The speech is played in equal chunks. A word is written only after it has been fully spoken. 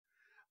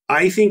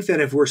I think that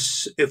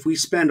if we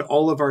spend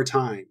all of our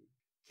time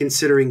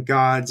considering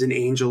gods and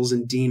angels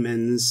and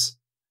demons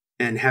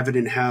and heaven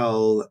and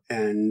hell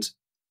and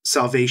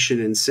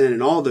salvation and sin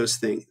and all those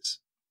things,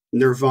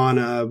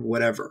 nirvana,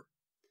 whatever,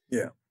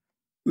 yeah,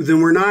 then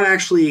we're not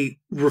actually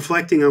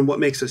reflecting on what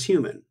makes us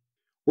human.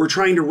 We're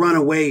trying to run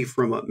away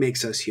from what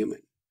makes us human.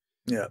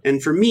 yeah.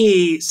 And for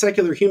me,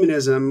 secular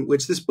humanism,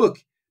 which this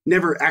book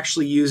never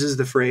actually uses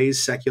the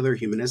phrase secular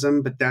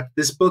humanism, but that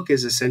this book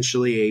is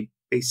essentially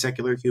a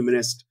secular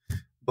humanist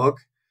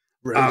book,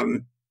 Right.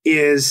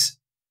 is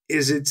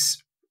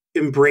it's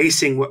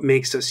embracing what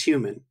makes us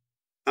human,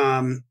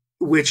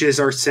 which is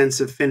our sense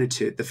of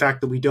finitude, the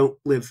fact that we don't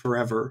live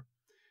forever,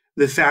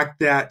 the fact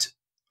that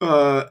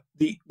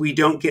we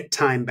don't get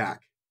time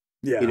back.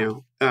 Yeah. You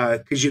know,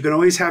 because you can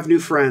always have new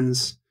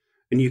friends,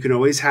 and you can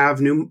always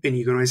have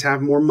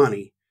more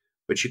money,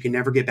 but you can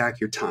never get back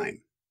your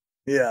time.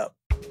 Yeah.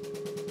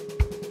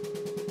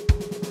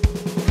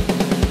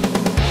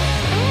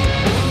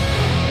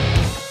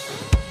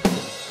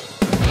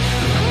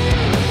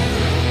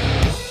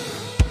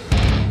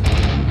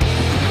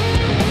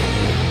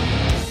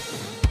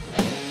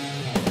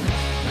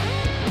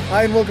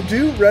 Hi, and welcome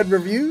to Read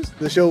Reviews,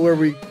 the show where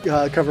we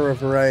cover a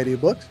variety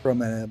of books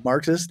from a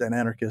Marxist and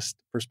anarchist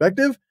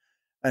perspective.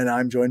 And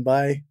I'm joined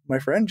by my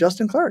friend,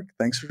 Justin Clark.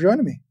 Thanks for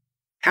joining me.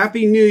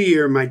 Happy New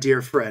Year, my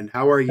dear friend.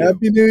 How are you?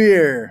 Happy New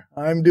Year.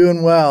 I'm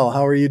doing well.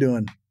 How are you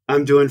doing?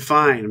 I'm doing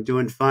fine.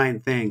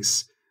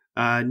 Thanks.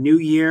 New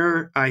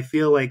Year. I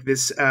feel like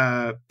this,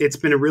 it's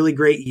been a really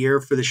great year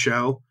for the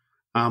show.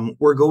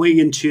 We're going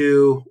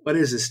into, what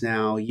is this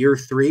now? Year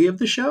 3 of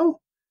the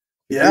show?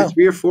 Yeah. Year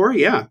 3 or 4?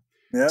 Yeah.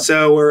 Yeah.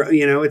 So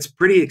it's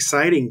pretty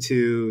exciting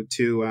to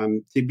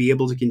be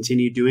able to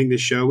continue doing this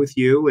show with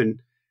you.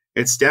 And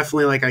it's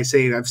definitely, like I've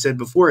said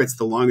before, it's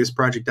the longest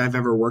project I've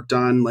ever worked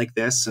on like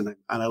this. And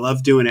I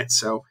love doing it.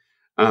 So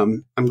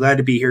I'm glad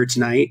to be here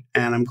tonight.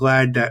 And I'm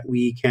glad that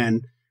we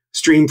can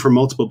stream from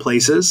multiple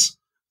places.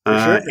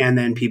 Sure. And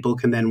then people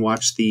can then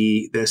watch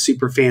the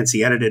super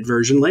fancy edited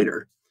version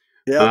later.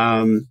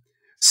 Yeah.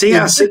 So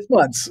yeah, in 6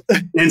 months.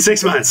 In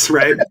 6 months,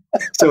 right?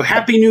 So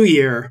Happy New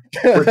Year,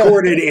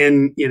 recorded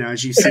in,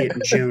 as you see it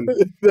in June.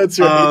 That's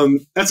right.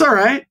 That's all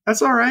right.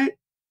 That's all right.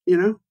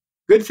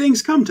 Good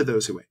things come to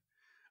those who wait.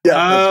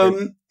 Yeah.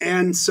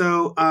 And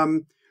so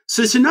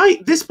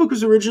tonight, this book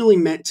was originally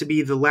meant to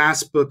be the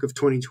last book of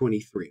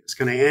 2023. It's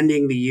kind of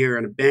ending the year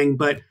on a bang,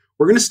 but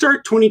we're going to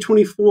start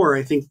 2024,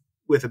 I think,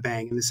 with a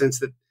bang, in the sense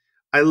that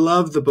I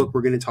love the book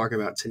we're going to talk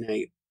about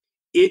tonight.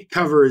 It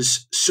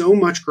covers so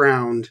much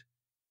ground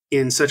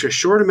in such a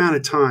short amount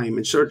of time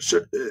and short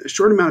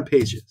amount of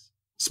pages,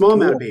 small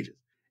amount of pages.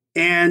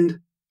 And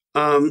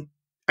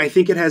I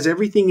think it has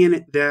everything in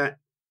it that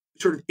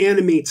sort of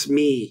animates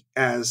me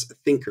as a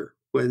thinker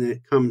when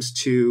it comes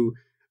to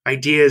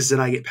ideas that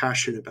I get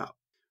passionate about.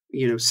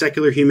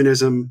 Secular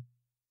humanism,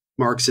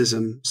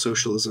 Marxism,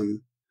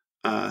 socialism,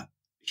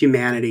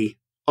 humanity,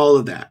 all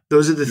of that.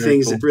 Those are the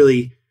things that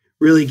really,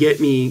 really get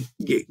me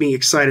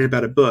excited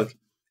about a book.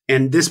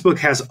 And this book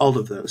has all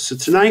of those. So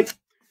tonight,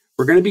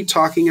 we're going to be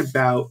talking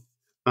about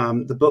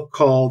the book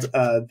called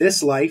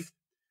This Life,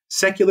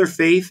 Secular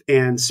Faith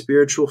and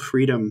Spiritual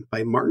Freedom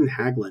by Martin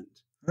Hagglund.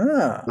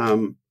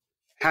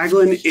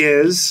 Hagglund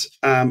is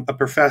a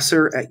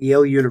professor at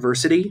Yale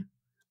University,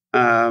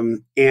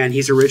 and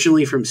he's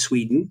originally from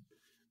Sweden.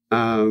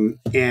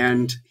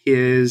 And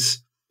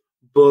his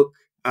book,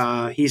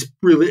 he's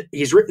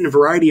written a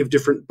variety of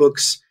different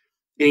books,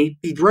 and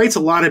he writes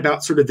a lot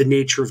about sort of the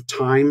nature of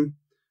time,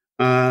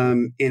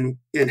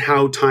 and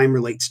how time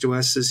relates to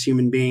us as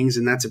human beings.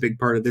 And that's a big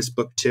part of this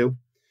book too.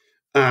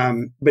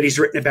 But he's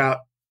written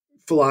about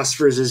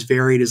philosophers as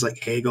varied as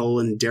like Hegel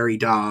and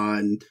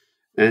Derrida.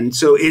 And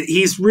so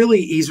he's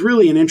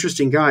really an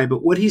interesting guy.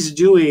 But what he's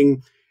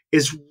doing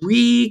is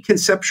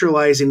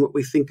reconceptualizing what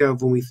we think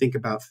of when we think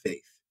about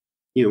faith.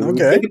 When we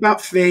think about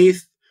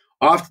faith,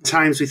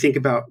 oftentimes we think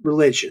about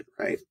religion,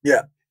 right?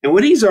 Yeah. And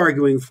what he's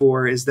arguing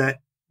for is that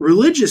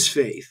religious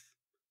faith,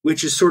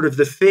 which is sort of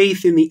the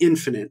faith in the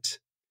infinite,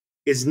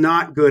 is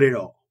not good at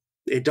all.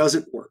 It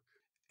doesn't work.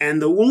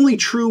 And the only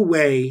true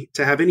way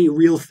to have any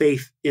real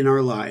faith in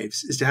our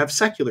lives is to have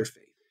secular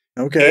faith.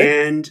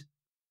 Okay.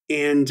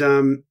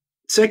 And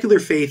secular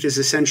faith is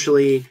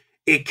essentially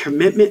a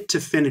commitment to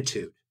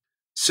finitude.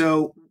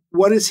 So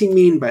what does he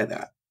mean by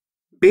that?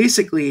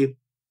 Basically,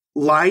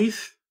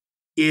 life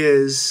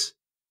is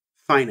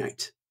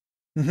finite.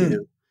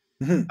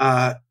 Mm-hmm.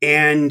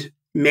 And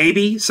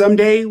maybe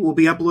someday we'll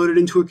be uploaded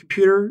into a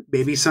computer.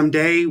 Maybe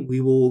someday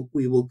we'll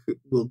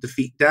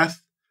defeat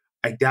death.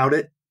 I doubt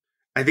it.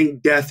 I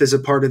think death is a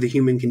part of the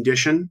human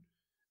condition,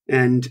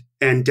 and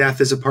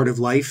death is a part of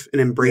life,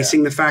 and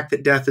embracing the fact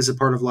that death is a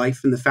part of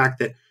life, and the fact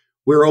that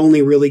we're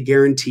only really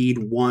guaranteed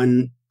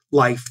one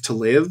life to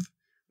live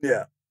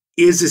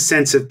is a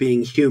sense of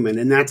being human.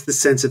 And that's the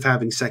sense of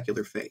having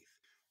secular faith,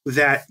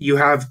 that you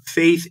have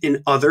faith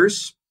in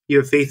others, you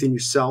have faith in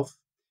yourself,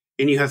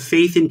 and you have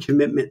faith in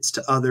commitments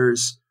to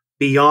others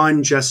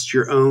beyond just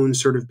your own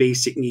sort of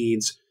basic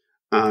needs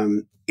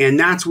And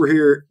that's where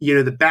here,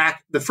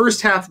 the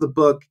first half of the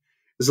book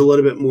is a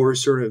little bit more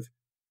sort of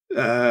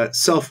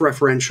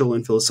self-referential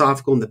and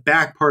philosophical, and the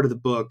back part of the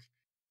book,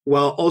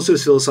 while also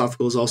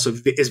philosophical,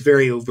 is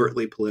very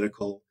overtly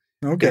political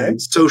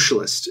and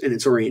socialist in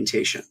its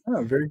orientation.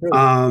 Oh, very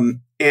good.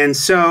 And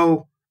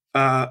so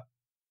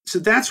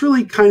that's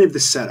really kind of the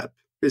setup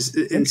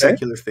in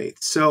secular faith.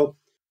 So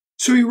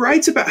he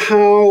writes about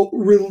how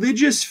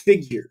religious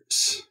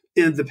figures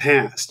in the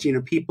past,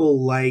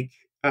 people like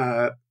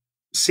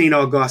St.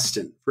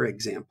 Augustine, for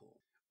example,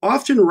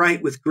 often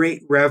write with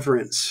great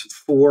reverence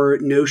for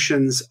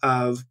notions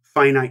of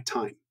finite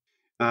time.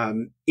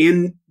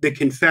 In the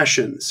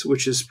Confessions,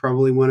 which is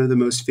probably one of the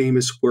most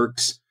famous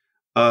works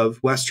of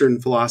Western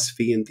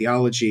philosophy and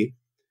theology,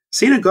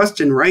 St.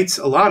 Augustine writes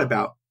a lot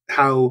about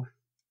how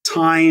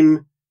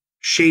time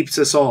shapes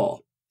us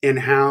all and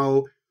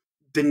how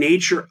the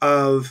nature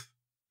of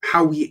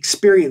how we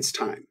experience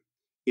time,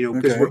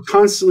 because we're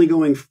constantly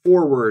going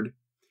forward.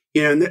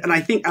 And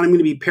I think I'm going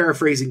to be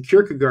paraphrasing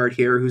Kierkegaard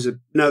here, who's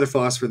another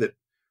philosopher that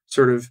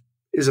sort of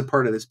is a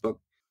part of this book.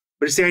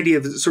 But it's the idea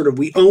of sort of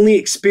we only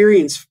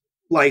experience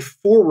life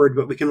forward,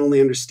 but we can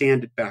only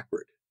understand it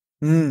backward,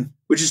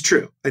 which is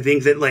true. I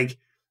think that,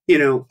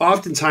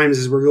 oftentimes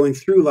as we're going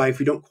through life,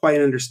 we don't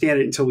quite understand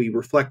it until we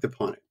reflect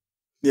upon it.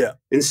 Yeah.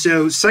 And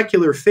so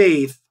secular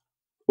faith,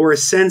 or a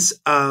sense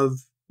of,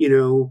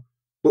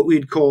 what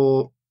we'd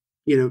call,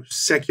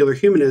 secular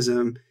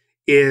humanism,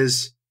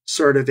 is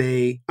sort of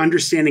a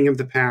understanding of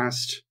the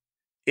past,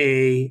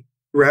 a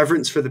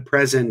reverence for the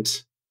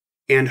present,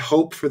 and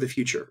hope for the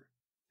future,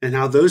 and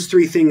how those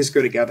three things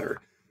go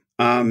together.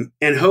 And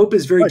hope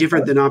is very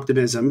different than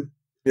optimism.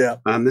 Yeah.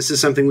 This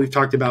is something we've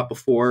talked about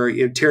before.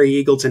 Terry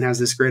Eagleton has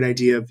this great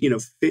idea of,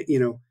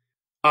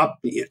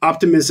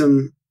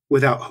 optimism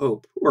without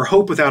hope, or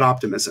hope without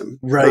optimism.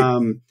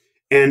 Right.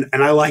 And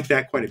I like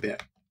that quite a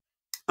bit.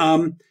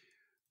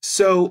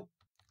 So,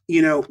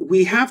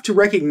 we have to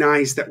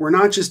recognize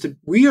that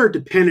we are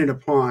dependent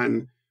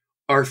upon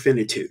our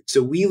finitude.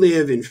 So we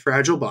live in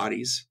fragile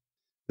bodies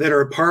that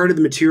are a part of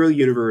the material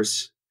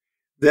universe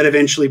that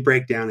eventually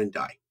break down and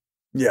die.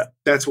 Yeah.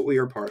 That's what we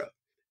are part of.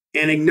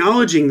 And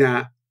acknowledging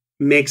that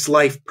makes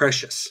life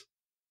precious.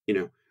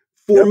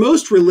 For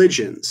most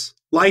religions,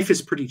 life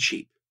is pretty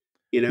cheap.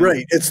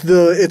 Right. It's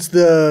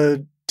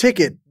the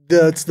ticket.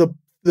 It's the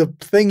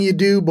thing you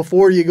do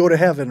before you go to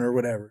heaven or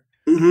whatever.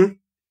 Mm-hmm.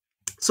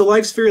 So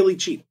life's fairly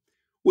cheap,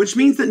 which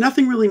means that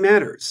nothing really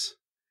matters.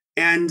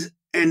 And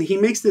he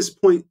makes this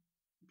point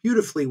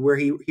beautifully, where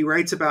he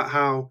writes about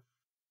how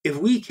if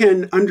we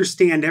can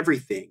understand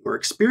everything or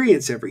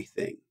experience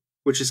everything,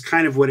 which is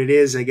kind of what it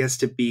is, I guess,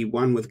 to be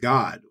one with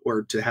God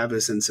or to have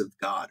a sense of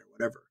God or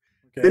whatever,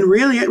 then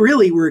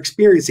really we're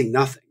experiencing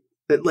nothing.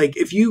 That,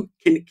 if you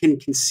can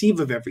conceive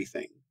of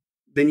everything,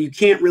 then you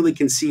can't really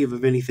conceive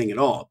of anything at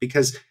all,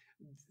 because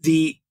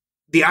the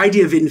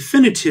idea of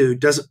infinitude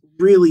doesn't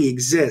really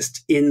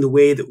exist in the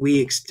way that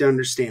we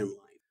understand life.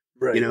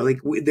 Right.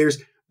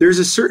 There's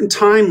a certain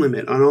time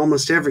limit on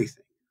almost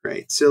everything,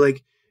 right? So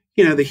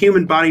the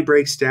human body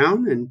breaks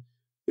down, and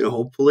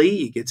hopefully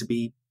you get to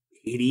be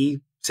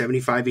 80,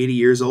 75, 80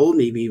 years old,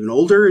 maybe even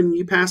older, and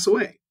you pass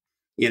away.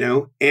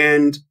 And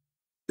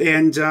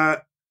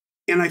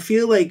I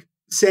feel like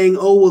saying,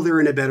 oh, well, they're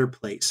in a better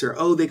place, or,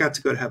 oh, they got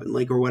to go to heaven,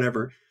 or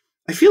whatever.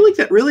 I feel like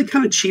that really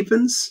kind of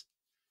cheapens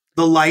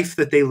the life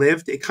that they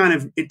lived.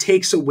 It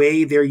takes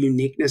away their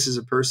uniqueness as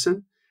a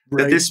person.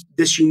 Right. That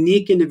this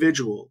unique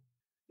individual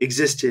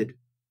existed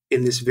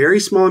in this very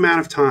small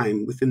amount of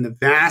time within the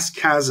vast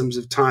chasms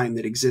of time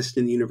that exist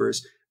in the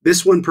universe.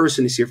 This one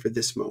person is here for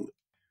this moment.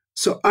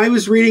 So I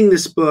was reading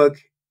this book,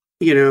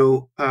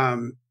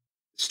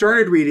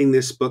 started reading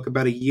this book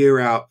about a year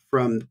out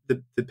from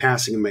the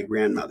passing of my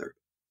grandmother.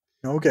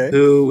 Okay.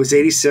 Who was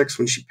 86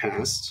 when she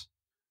passed.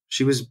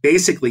 She was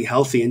basically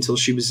healthy until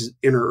she was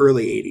in her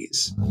early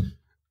 80s.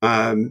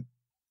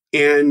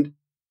 And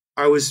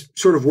I was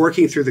sort of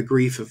working through the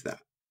grief of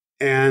that.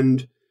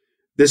 And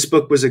this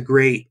book was a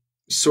great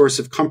source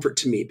of comfort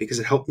to me, because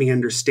it helped me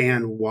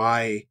understand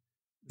why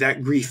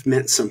that grief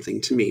meant something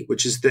to me,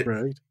 which is that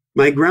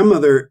my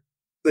grandmother,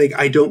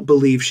 I don't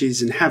believe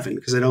she's in heaven,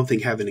 because I don't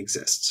think heaven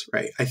exists,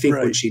 right? I think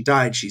when she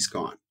died, she's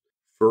gone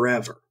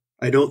forever.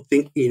 I don't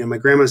think, my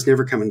grandma's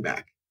never coming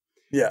back.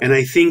 Yeah. And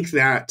I think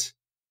that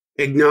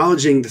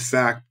acknowledging the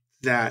fact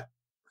that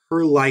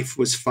her life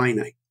was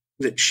finite,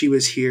 that she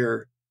was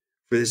here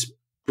for this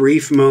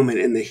brief moment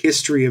in the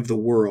history of the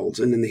world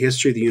and in the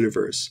history of the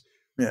universe.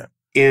 Yeah.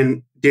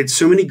 And did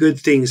so many good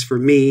things for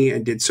me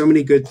and did so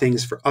many good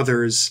things for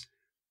others,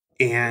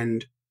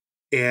 and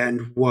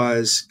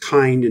was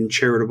kind and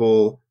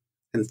charitable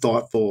and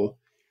thoughtful.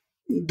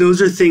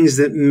 Those are things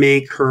that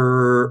make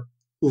her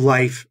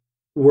life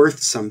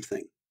worth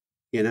something,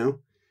 Yeah.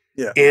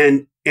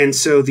 And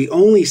so the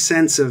only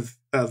sense of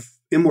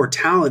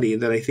immortality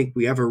that I think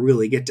we ever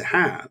really get to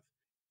have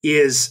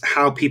is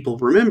how people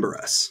remember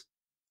us,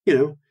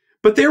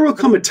 But there will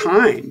come a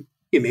time,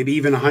 maybe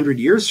even 100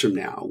 years from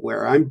now,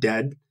 where I'm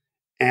dead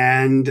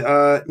and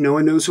no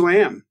one knows who I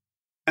am.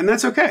 And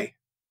that's okay,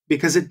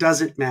 because it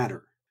doesn't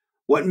matter.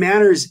 What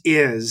matters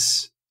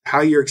is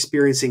how you're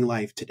experiencing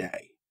life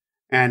today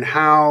and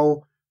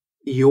how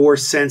your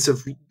sense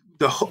of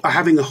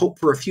having a hope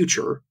for a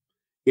future,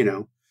 you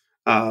know,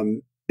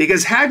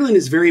 because Hagglund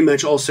is very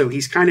much also,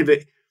 he's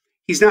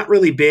not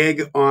really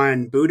big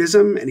on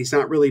Buddhism and he's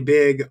not really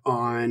big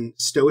on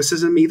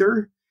Stoicism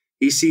either.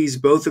 He sees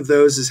both of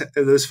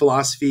those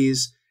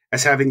philosophies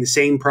as having the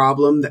same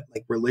problem that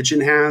like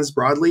religion has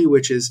broadly,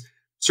 which is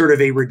sort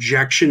of a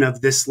rejection of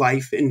this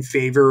life in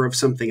favor of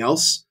something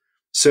else.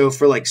 So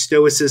for like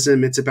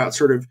Stoicism, it's about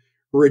sort of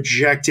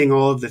rejecting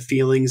all of the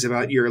feelings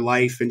about your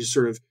life and just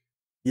sort of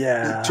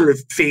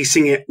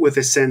facing it with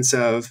a sense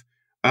of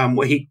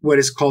what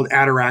is called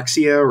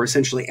ataraxia, or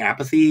essentially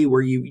apathy,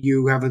 where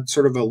you have a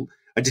sort of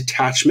a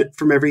detachment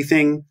from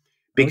everything.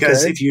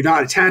 Because if you're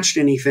not attached to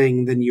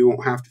anything, then you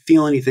won't have to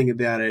feel anything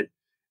about it.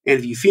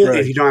 And if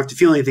you don't have to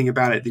feel anything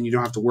about it, then you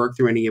don't have to work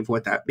through any of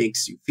what that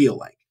makes you feel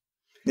like.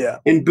 Yeah.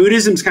 And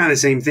Buddhism's kind of the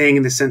same thing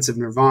in the sense of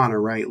nirvana,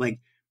 right? Like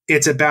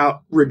it's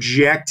about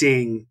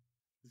rejecting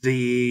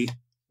the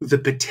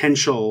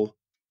potential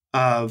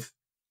of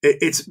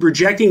it's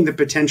rejecting the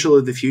potential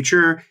of the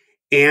future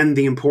and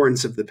the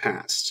importance of the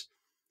past.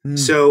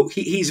 So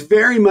he's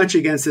very much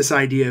against this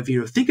idea of,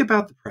 think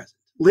about the present,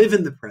 live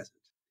in the present.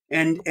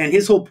 And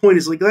his whole point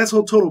is like, that's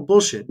all total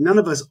bullshit. None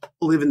of us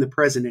live in the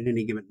present at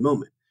any given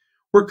moment.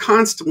 We're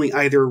constantly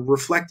either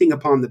reflecting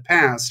upon the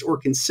past or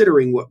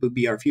considering what would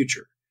be our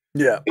future.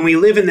 Yeah. And we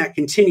live in that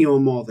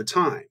continuum all the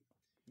time.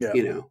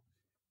 Yeah.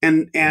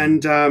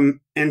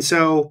 And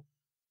so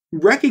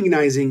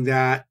recognizing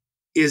that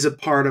is a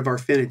part of our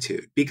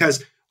finitude,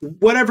 because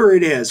whatever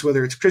it is,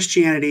 whether it's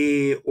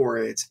Christianity or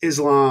it's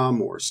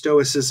Islam or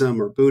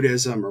Stoicism or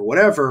Buddhism or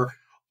whatever,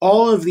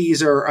 all of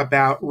these are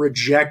about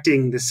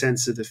rejecting the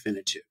sense of the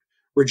finitude,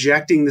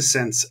 rejecting the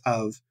sense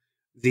of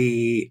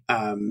the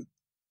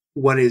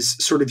what is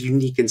sort of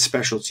unique and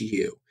special to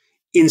you,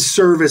 in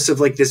service of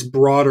like this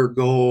broader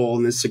goal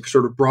and this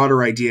sort of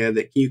broader idea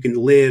that you can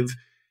live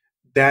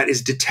that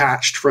is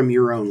detached from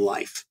your own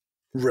life.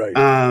 Right.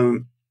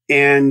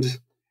 And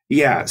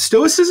yeah,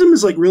 Stoicism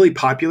is like really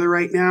popular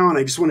right now. And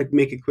I just want to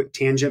make a quick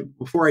tangent.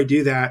 Before I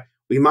do that,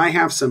 we might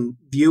have some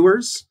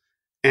viewers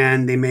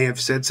and they may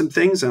have said some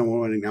things. And I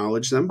want to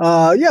acknowledge them.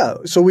 Yeah.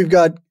 So we've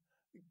got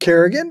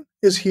Kerrigan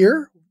is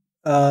here.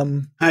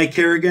 Hi,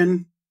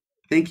 Kerrigan.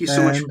 Thank you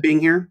so much for being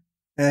here.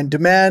 And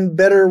Demand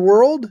Better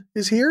World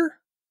is here.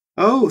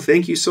 Oh,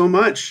 thank you so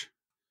much.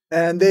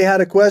 And they had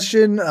a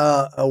question.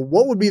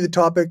 What would be the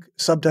topic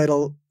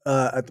subtitle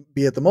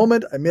be at the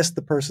moment? I missed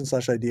the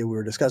person/idea we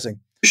were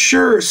discussing.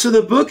 Sure. So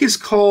the book is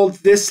called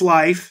This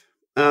Life,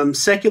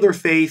 Secular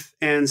Faith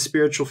and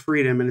Spiritual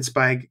Freedom, and it's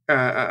by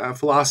a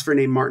philosopher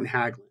named Martin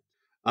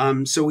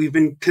Hagglund. So we've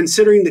been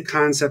considering the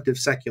concept of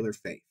secular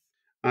faith.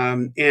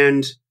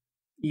 And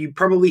you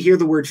probably hear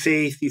the word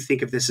faith, you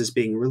think of this as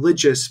being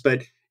religious,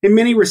 but in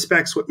many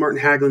respects, what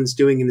Martin Hagglund's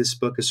doing in this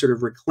book is sort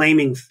of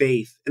reclaiming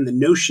faith and the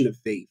notion of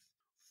faith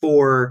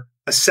for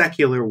a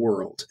secular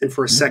world and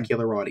for a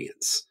secular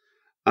audience.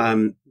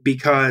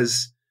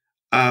 Because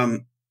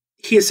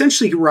he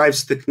essentially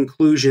arrives at the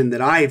conclusion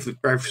that I've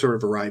sort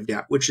of arrived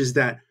at, which is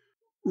that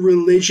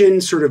religion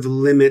sort of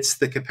limits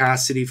the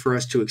capacity for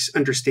us to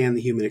understand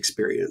the human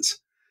experience.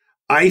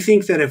 I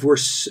think that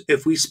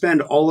if we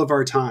spend all of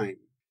our time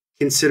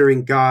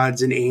considering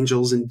gods and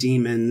angels and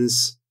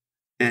demons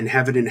and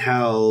heaven and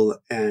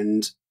hell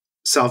and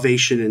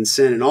salvation and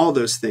sin and all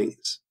those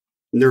things,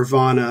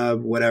 nirvana,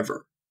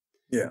 whatever,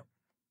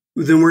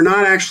 then we're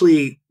not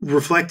actually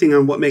reflecting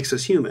on what makes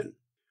us human.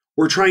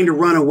 We're trying to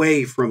run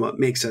away from what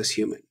makes us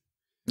human.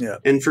 Yeah.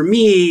 And for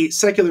me,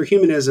 secular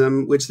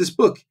humanism, which this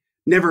book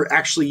never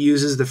actually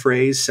uses the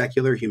phrase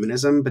secular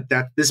humanism, but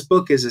that this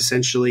book is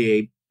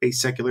essentially a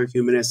secular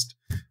humanist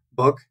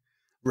book,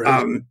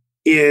 right.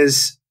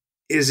 is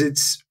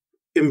it's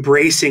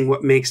embracing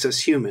what makes us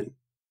human,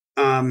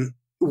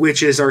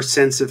 which is our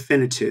sense of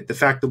finitude, the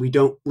fact that we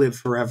don't live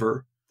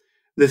forever,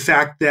 the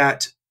fact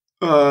that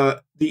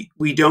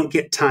we don't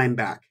get time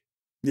back.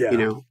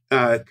 Yeah.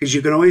 Because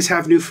you can always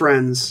have new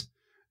friends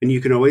and you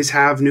can always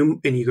have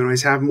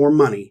more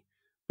money,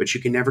 but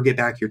you can never get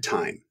back your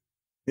time.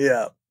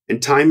 Yeah.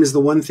 And time is the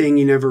one thing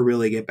you never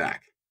really get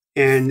back.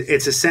 And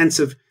it's a sense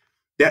of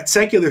that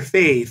secular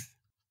faith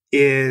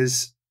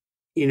is,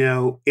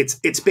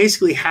 it's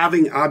basically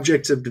having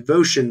objects of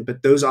devotion,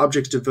 but those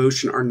objects of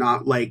devotion are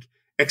not like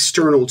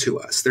external to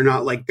us. They're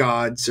not like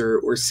gods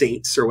or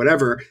saints or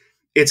whatever.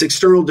 It's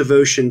external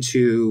devotion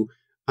to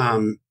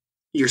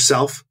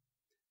yourself,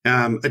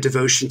 a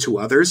devotion to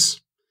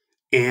others,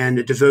 and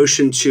a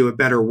devotion to a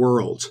better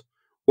world,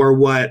 or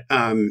what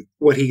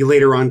he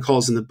later on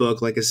calls in the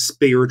book like a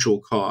spiritual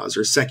cause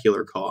or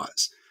secular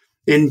cause.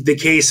 In the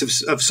case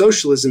of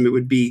socialism, it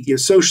would be,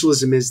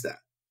 socialism is that.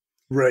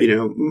 Right.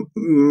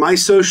 My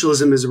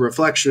socialism is a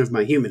reflection of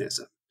my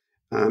humanism.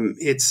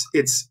 It's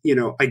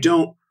I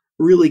don't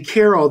really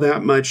care all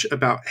that much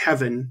about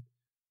heaven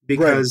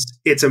because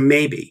it's a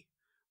maybe.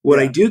 What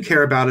I do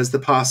care about is the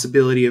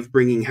possibility of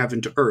bringing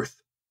heaven to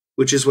earth,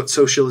 which is what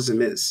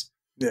socialism is.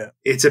 Yeah.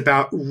 It's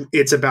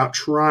about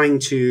trying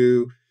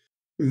to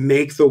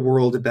make the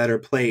world a better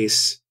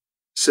place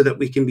so that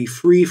we can be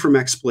free from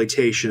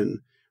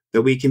exploitation,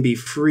 that we can be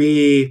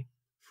free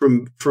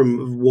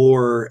from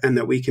war, and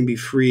that we can be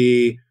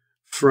free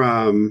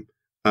from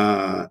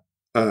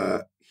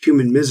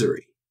human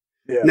misery.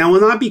 Yeah. Now,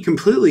 we'll not be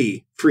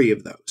completely free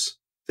of those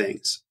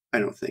things, I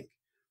don't think.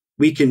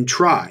 We can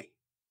try.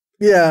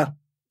 Yeah.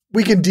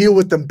 We can deal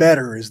with them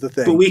better is the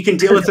thing. But we can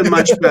deal with them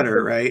much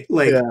better, right?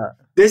 Like,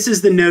 this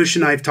is the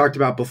notion I've talked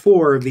about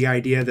before of the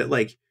idea that,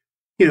 like,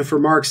 you know, for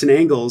Marx and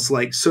Engels,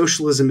 like,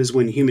 socialism is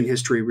when human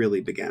history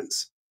really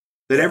begins.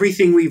 That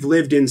everything we've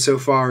lived in so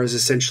far is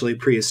essentially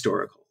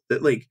prehistorical.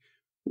 That, like,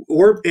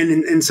 or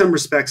in some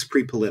respects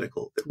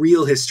pre-political. That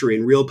real history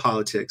and real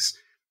politics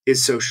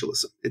is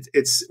socialism.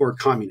 It's or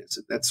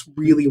communism. That's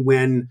really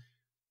when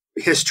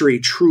history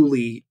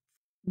truly,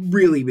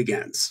 really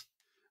begins,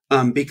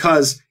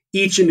 because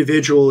each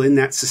individual in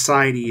that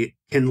society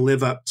can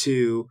live up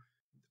to,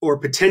 or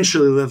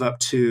potentially live up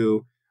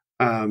to,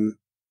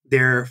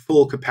 their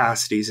full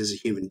capacities as a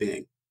human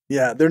being.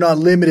 Yeah, they're not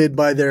limited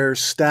by their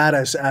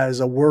status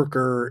as a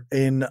worker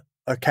in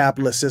a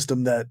capitalist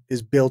system that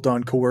is built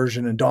on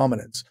coercion and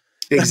dominance.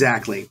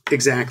 Exactly.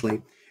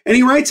 And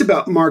he writes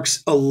about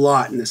Marx a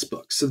lot in this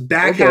book. So the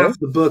back half of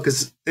the book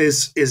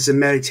is a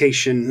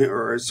meditation,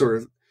 or sort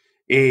of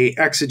a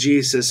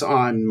exegesis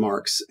on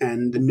Marx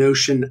and the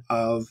notion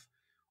of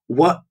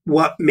what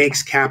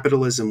makes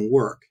capitalism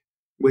work,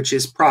 which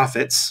is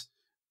profits,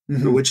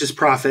 which is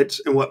profit,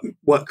 and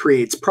what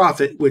creates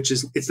profit, which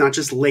is, it's not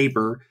just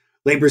labor.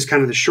 Labor is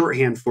kind of the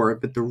shorthand for it,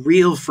 but the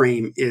real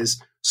frame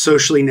is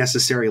socially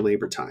necessary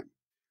labor time,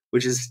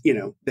 which is, you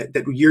know,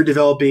 that you're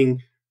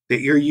developing,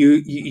 that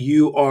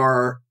you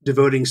are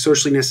devoting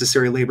socially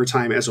necessary labor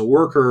time as a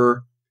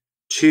worker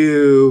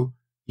to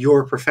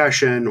your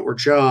profession or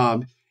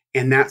job,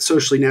 and that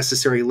socially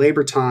necessary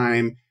labor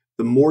time,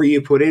 the more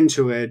you put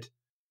into it,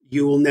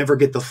 you will never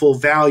get the full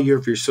value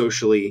of your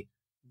socially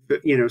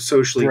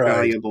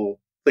valuable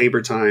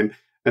labor time.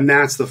 And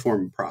that's the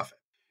form of profit.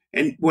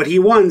 And what he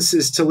wants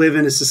is to live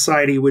in a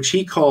society which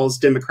he calls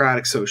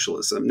democratic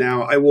socialism.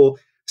 Now, I will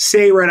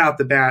say right out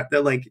the bat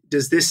that, like,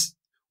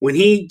 when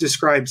he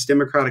describes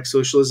democratic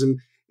socialism,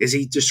 is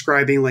he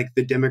describing like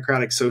the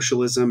democratic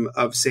socialism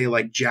of, say,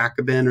 like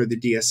Jacobin or the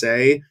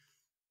DSA?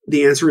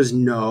 The answer is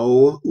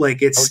no.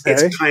 Like, it's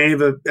kind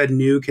of a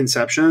new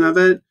conception of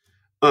it,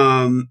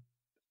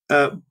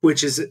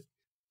 which is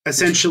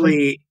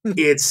essentially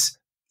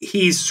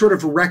he's sort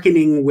of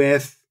reckoning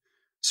with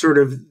sort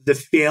of the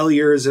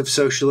failures of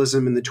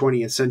socialism in the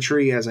 20th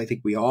century, as I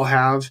think we all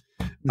have,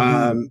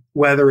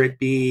 whether it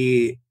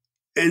be,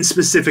 and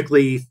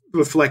specifically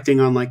reflecting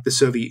on like the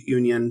Soviet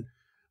Union,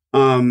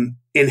 and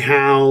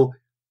how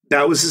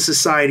that was a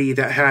society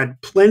that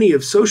had plenty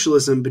of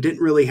socialism, but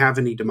didn't really have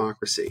any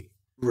democracy.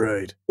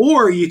 Right.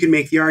 Or you can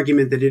make the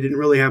argument that it didn't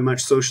really have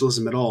much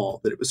socialism at all,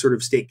 that it was sort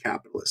of state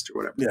capitalist or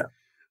whatever. Yeah.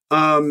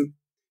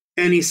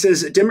 And he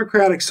says a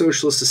democratic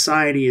socialist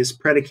society is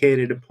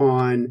predicated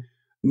upon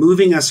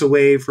moving us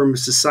away from a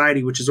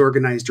society which is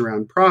organized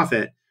around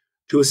profit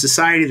to a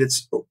society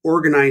that's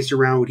organized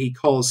around what he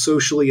calls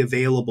socially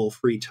available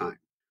free time.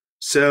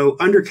 So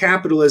under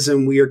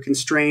capitalism, we are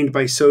constrained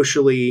by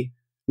socially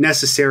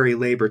necessary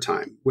labor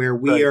time, where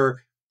we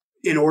are,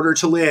 in order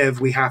to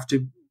live, we have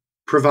to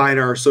provide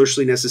our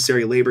socially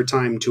necessary labor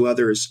time to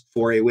others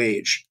for a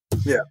wage.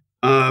 Yeah.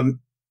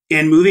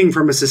 And moving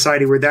from a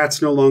society where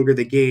that's no longer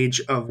the gauge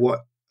of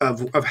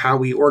how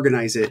we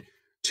organize it,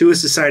 to a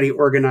society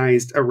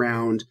organized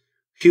around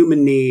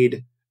human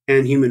need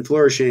and human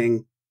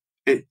flourishing,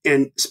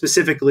 and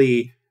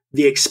specifically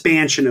the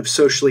expansion of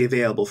socially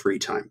available free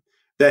time.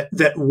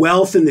 That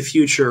wealth in the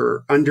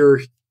future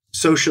under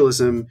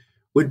socialism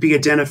would be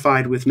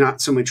identified with not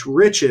so much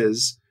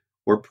riches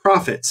or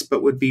profits,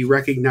 but would be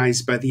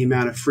recognized by the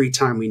amount of free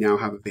time we now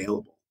have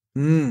available.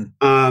 And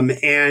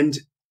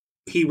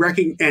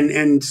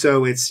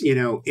so it's, you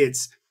know,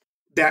 it's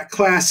that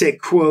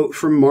classic quote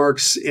from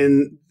Marx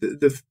in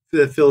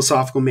the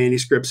philosophical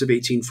manuscripts of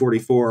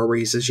 1844, where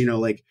he says,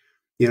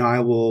 I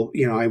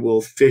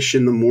will fish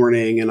in the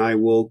morning and I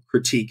will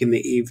critique in the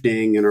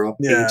evening and I'll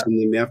paint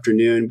in the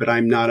afternoon, but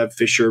I'm not a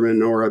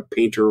fisherman or a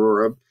painter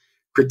or a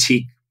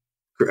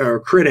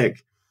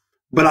critic.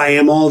 But I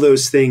am all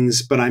those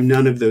things, but I'm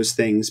none of those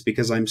things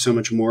because I'm so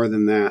much more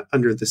than that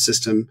under the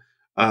system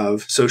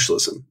of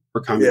socialism or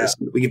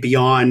communism. We get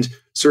beyond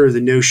sort of the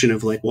notion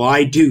of like, well,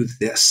 I do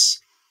this,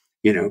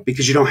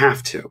 because you don't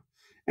have to.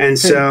 And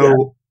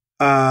so,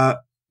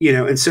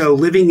 and so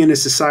living in a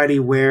society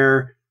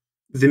where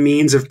the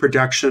means of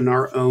production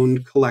are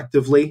owned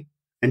collectively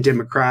and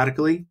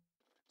democratically.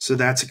 So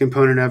that's a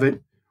component of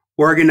it.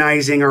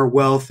 Organizing our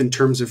wealth in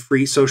terms of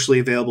free, socially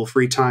available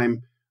free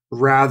time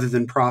rather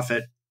than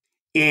profit,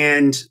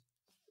 and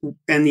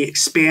the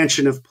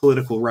expansion of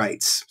political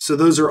rights. So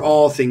those are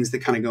all things that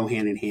kind of go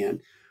hand in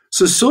hand.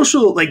 So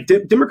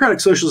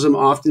democratic socialism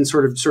often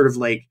sort of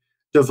like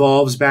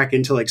devolves back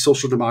into like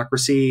social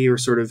democracy or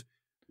sort of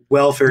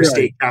welfare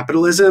state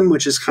capitalism,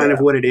 which is kind of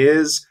what it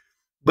is.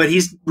 but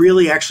he's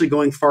really actually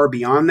going far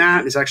beyond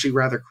that. Is actually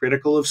rather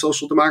critical of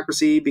social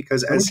democracy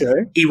because, as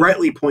he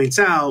rightly points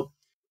out,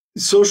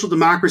 social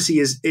democracy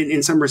is,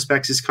 in some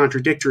respects, is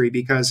contradictory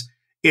because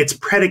it's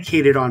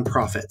predicated on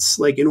profits.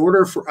 Like, in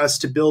order for us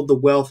to build the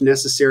wealth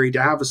necessary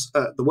to have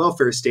the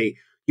welfare state,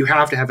 you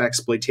have to have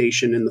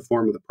exploitation in the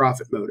form of the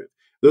profit motive.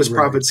 Those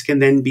profits can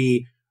then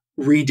be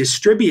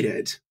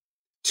redistributed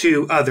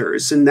to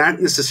others, and that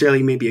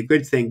necessarily may be a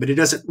good thing, but it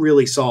doesn't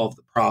really solve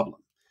the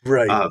problem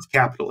of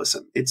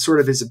capitalism. It sort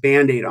of is a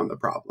Band-Aid on the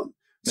problem.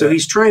 So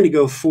he's trying to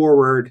go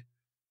forward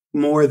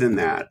more than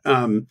that. I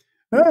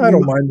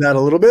don't mind that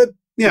a little bit.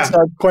 Yeah. It's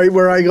not quite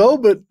where I go,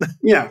 but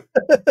yeah,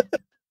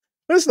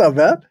 it's not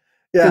bad.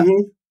 Yeah.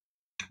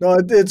 No,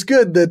 it's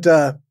good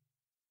that,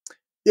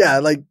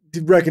 like,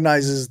 it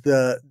recognizes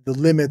the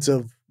limits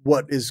of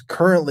what is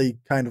currently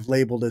kind of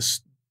labeled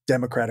as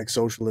democratic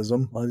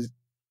socialism.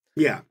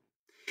 Yeah.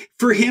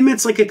 For him,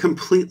 it's like a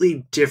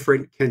completely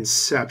different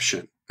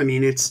conception. I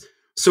mean,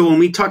 so when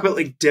we talk about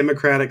like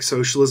democratic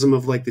socialism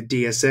of like the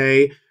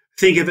DSA,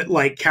 think of it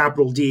like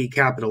capital D,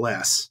 capital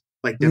S,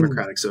 like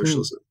democratic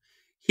socialism.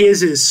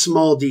 His is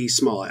small d,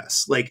 small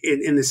s, like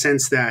in the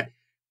sense that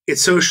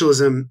it's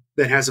socialism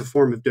that has a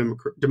form of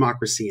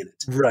democracy in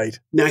it. Right.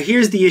 Now,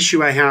 here's the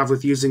issue I have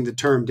with using the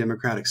term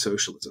democratic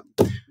socialism.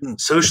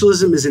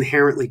 Socialism is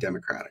inherently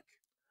democratic.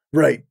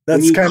 Right.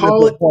 That's kind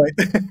of the point.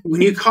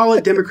 When you call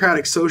it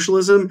democratic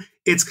socialism,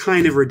 it's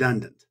kind of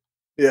redundant.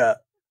 Yeah.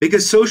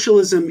 Because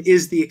socialism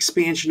is the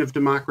expansion of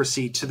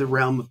democracy to the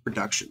realm of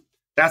production.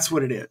 That's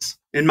what it is,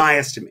 in my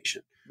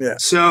estimation. Yeah.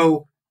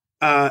 So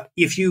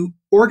if you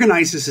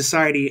organize a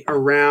society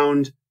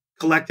around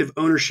collective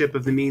ownership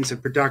of the means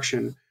of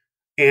production,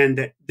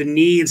 and the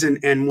needs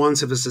and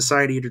wants of a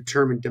society are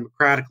determined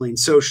democratically and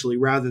socially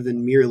rather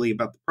than merely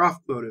about the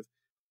profit motive,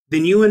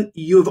 then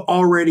you have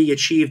already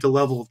achieved a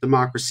level of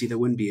democracy that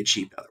wouldn't be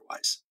achieved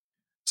otherwise.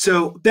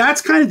 So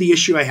that's kind of the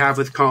issue I have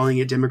with calling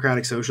it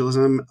democratic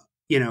socialism.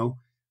 You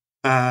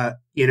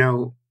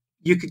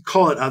could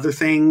call it other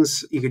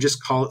things. You could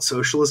just call it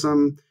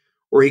socialism,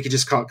 or you could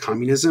just call it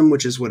communism,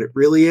 which is what it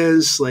really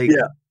is.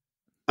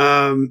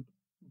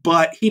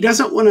 But he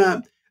doesn't want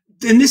to.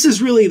 And this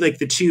is really like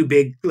the two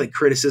big like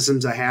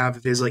criticisms I have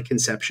of his like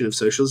conception of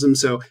socialism.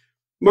 So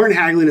Martin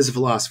Hagglund is a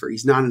philosopher.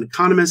 He's not an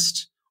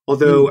economist,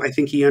 although I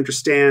think he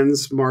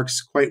understands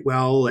Marx quite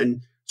well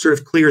and sort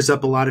of clears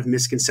up a lot of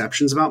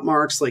misconceptions about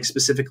Marx, like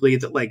specifically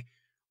that like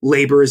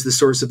labor is the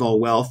source of all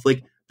wealth.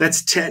 Like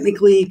that's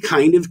technically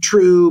kind of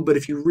true, but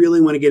if you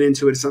really want to get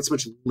into it, it's not so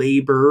much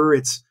labor,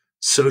 it's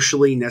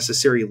socially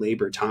necessary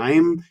labor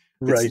time.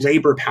 It's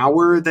labor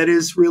power that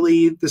is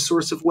really the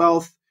source of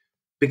wealth,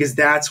 because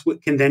that's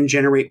what can then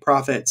generate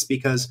profits.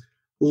 Because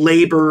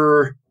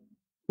labor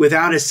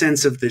without a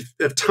sense of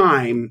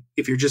time,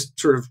 if you're just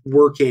sort of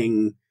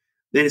working,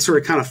 then it sort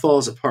of kind of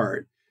falls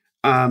apart.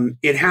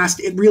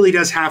 It really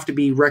does have to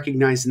be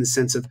recognized in the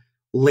sense of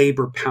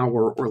labor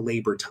power or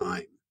labor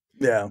time.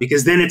 Yeah.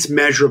 Because then it's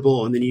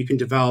measurable, and then you can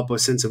develop a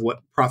sense of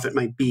what profit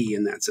might be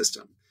in that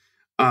system.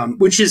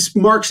 Which is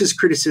Marx's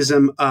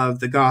criticism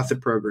of the Gotha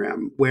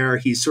program, where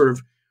he's sort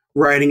of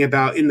writing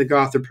about in the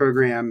Gotha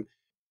program,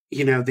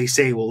 they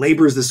say, well,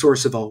 labor is the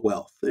source of all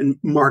wealth. And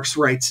Marx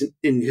writes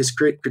in his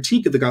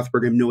critique of the Gotha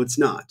program, no, it's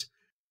not.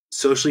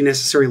 Socially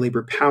necessary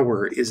labor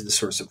power is the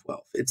source of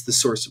wealth. It's the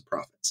source of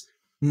profits.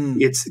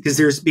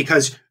 It's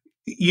because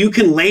you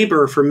can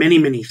labor for many,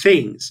 many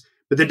things,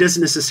 but that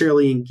doesn't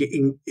necessarily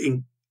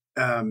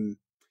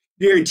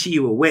guarantee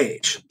you a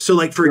wage. So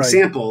like, for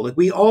example, like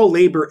we all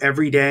labor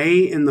every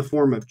day in the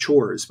form of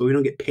chores, but we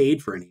don't get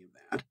paid for any of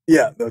that.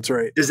 Yeah, that's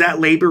right. Does that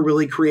labor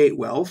really create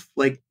wealth?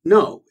 Like,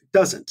 no, it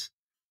doesn't,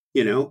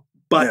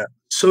 but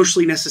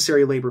socially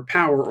necessary labor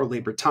power or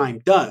labor time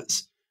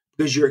does,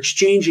 because you're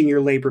exchanging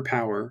your labor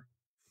power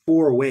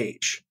for a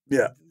wage.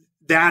 Yeah.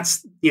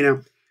 That's,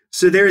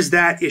 so there's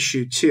that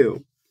issue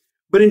too.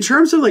 But in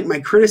terms of like my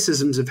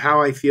criticisms of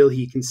how I feel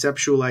he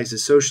conceptualizes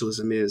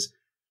socialism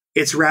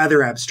it's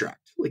rather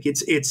abstract. Like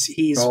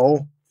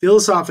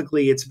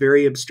philosophically, it's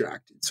very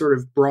abstract. It's sort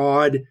of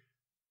broad,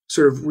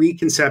 sort of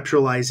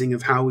reconceptualizing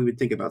of how we would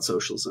think about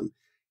socialism.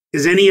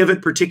 Is any of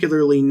it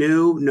particularly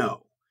new?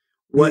 No.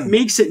 What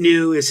makes it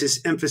new is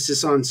his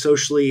emphasis on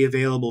socially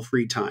available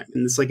free time.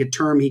 And it's like a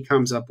term he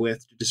comes up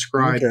with to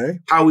describe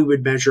how we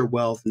would measure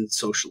wealth in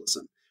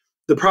socialism.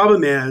 The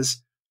problem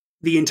is,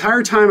 the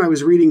entire time I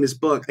was reading this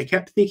book, I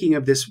kept thinking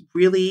of this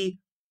really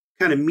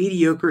kind of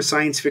mediocre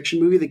science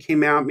fiction movie that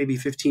came out maybe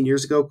 15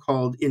 years ago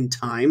called In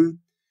Time.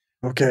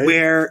 Okay.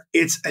 Where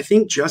I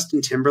think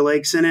Justin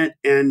Timberlake's in it.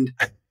 And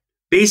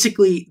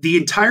basically the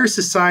entire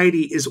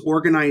society is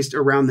organized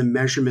around the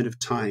measurement of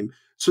time.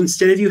 So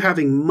instead of you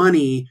having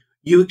money,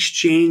 you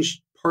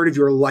exchange part of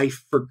your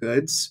life for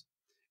goods.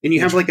 And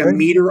you have like a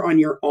meter on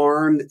your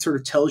arm that sort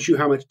of tells you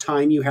how much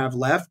time you have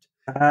left.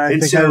 I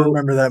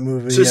remember that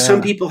movie. So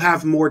some people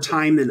have more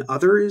time than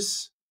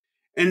others.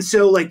 And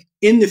so like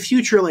in the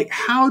future, like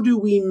how do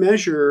we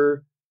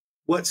measure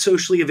what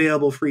socially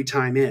available free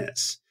time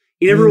is?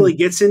 He never really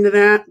gets into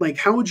that. Like,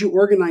 how would you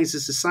organize a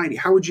society?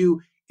 How would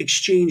you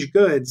exchange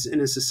goods in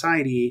a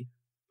society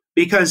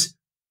because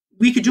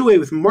we could do away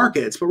with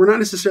markets, but we're not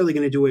necessarily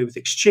going to do away with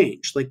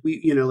exchange. Like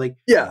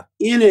Yeah.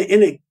 in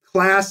a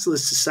classless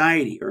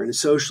society or in a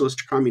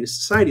socialist or communist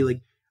society,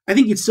 like I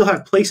think you'd still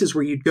have places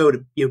where you'd go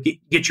to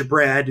get your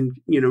bread and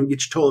get your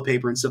toilet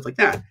paper and stuff like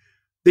that.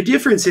 The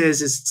difference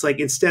is it's like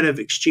instead of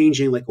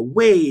exchanging like a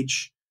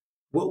wage,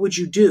 what would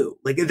you do?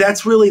 Like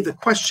that's really the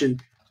question.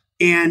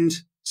 And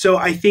so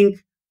I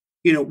think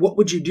what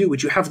would you do?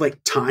 Would you have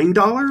like time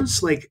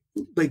dollars? Like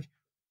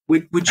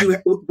would you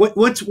what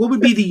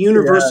would be the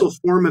universal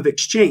form of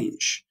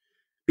exchange?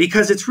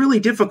 Because it's really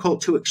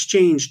difficult to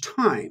exchange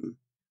time.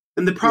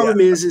 And the problem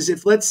is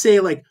if let's say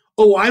like,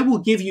 oh, I will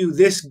give you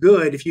this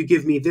good if you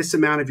give me this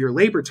amount of your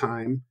labor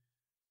time.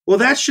 Well,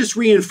 that's just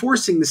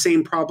reinforcing the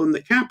same problem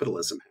that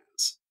capitalism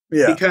has.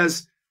 Yeah.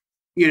 Because,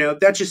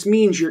 that just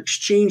means you're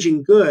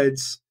exchanging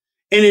goods.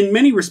 And in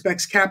many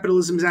respects,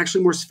 capitalism is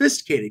actually more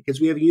sophisticated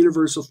because we have a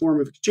universal form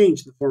of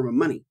exchange in the form of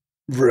money.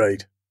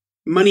 Right.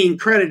 Money and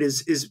credit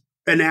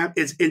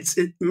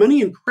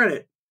money and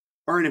credit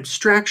are an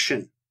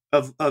abstraction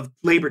of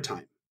labor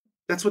time.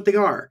 That's what they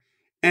are.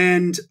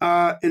 And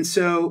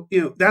so,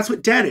 that's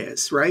what debt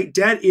is, right?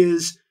 Debt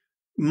is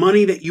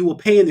money that you will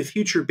pay in the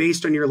future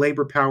based on your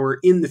labor power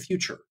in the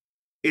future.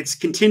 It's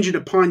contingent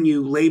upon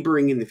you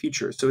laboring in the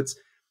future.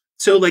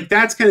 So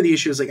that's kind of the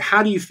issue is like,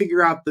 how do you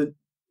figure out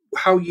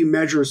how you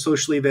measure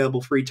socially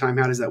available free time?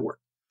 How does that work?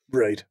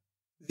 Right.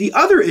 The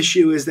other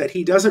issue is that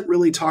he doesn't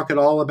really talk at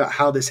all about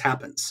how this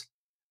happens.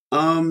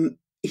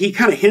 He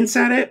kind of hints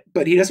at it,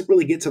 but he doesn't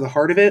really get to the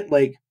heart of it.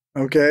 Like,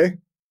 okay.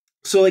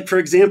 So like, for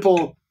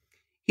example,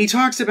 he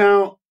talks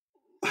about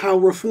how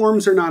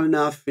reforms are not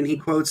enough, and he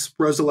quotes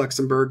Rosa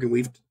Luxemburg, and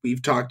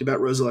we've talked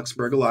about Rosa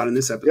Luxemburg a lot in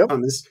this episode,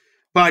 on this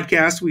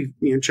podcast.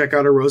 Check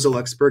out our Rosa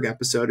Luxemburg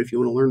episode if you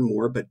want to learn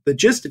more. But the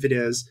gist of it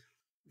is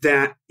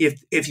that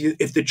if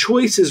the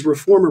choice is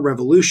reform or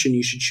revolution,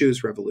 you should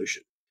choose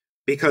revolution,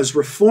 because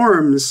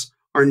reforms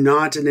are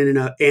not an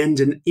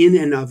end in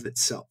and of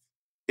itself.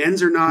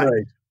 Ends are not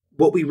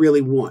what we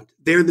really want.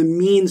 They're the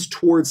means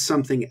towards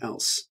something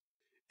else.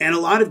 And a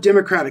lot of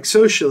democratic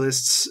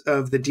socialists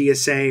of the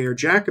DSA or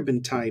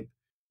Jacobin type,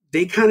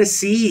 they kind of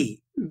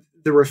see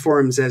the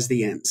reforms as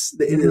the ends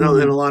in a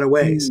lot of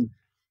ways.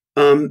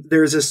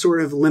 There's a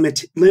sort of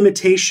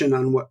limitation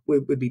on what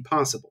would be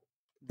possible.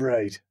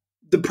 Right.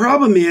 The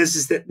problem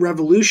is that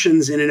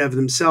revolutions in and of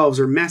themselves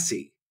are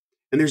messy,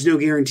 and there's no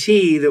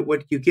guarantee that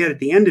what you get at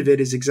the end of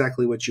it is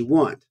exactly what you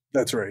want.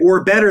 That's right.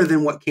 Or better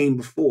than what came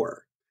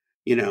before,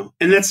 And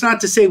that's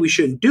not to say we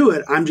shouldn't do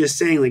it. I'm just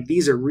saying like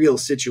these are real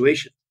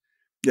situations.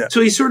 Yeah.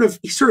 So he sort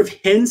of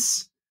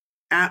hints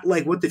at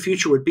like what the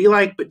future would be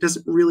like, but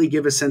doesn't really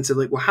give a sense of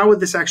like, well, how would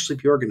this actually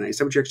be organized?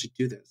 How would you actually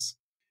do this?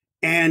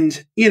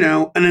 And,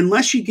 and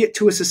unless you get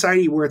to a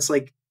society where it's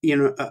like,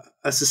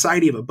 a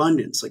society of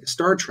abundance, like a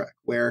Star Trek,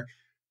 where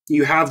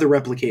you have the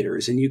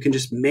replicators and you can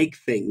just make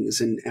things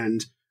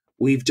and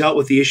we've dealt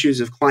with the issues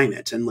of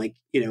climate and like,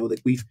 like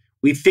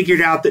we've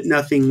figured out that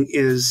nothing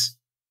is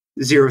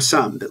zero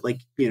sum, that like,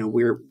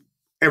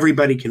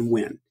 everybody can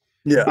win.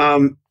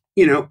 Yeah.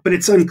 But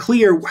it's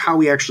unclear how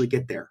we actually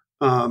get there.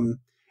 And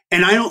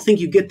I don't think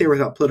you get there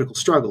without political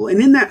struggle.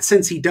 And in that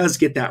sense, he does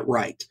get that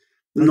right.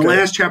 In the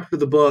last chapter of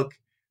the book,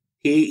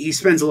 he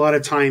spends a lot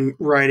of time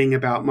writing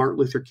about Martin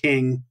Luther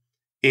King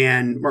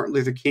and Martin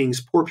Luther King's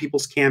Poor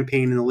People's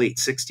Campaign in the late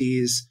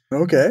 60s,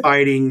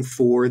 fighting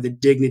for the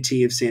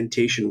dignity of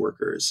sanitation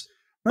workers.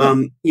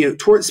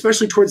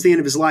 Especially towards the end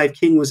of his life,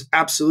 King was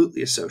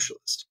absolutely a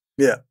socialist.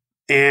 Yeah.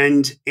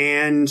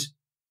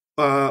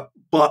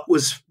 But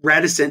was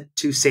reticent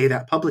to say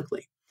that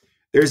publicly.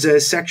 There's a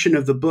section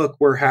of the book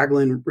where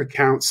Hagglund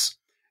recounts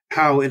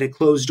how in a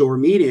closed door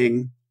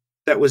meeting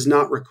that was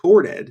not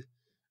recorded,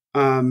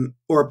 or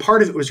a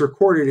part of it was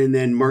recorded, and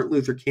then Martin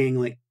Luther King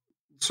like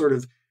sort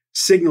of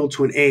signaled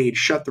to an aide,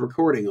 shut the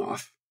recording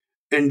off,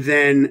 and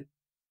then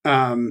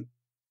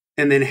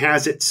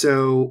has it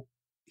so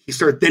he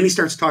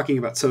starts talking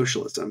about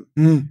socialism.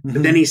 Mm-hmm.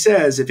 But then he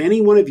says, if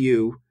any one of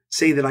you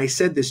say that I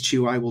said this to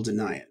you, I will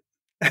deny it.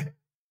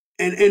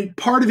 And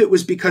part of it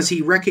was because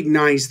he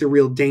recognized the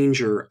real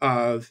danger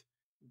of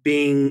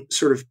being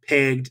sort of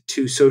pegged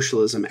to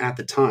socialism at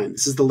the time.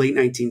 This is the late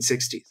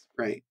 1960s,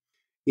 right?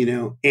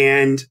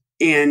 And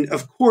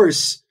of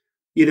course,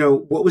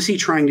 what was he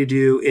trying to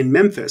do in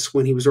Memphis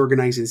when he was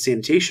organizing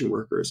sanitation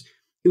workers?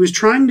 He was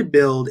trying to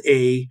build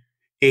a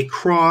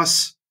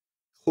cross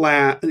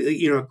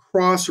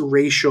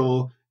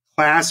racial,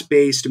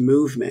 class-based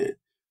movement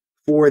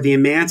for the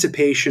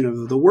emancipation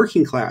of the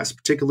working class,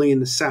 particularly in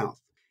the South.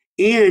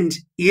 And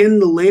in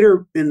the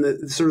later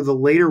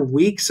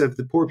weeks of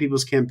the Poor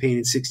People's Campaign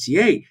in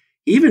 68,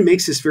 he even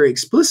makes this very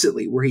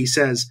explicitly, where he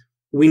says,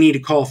 we need to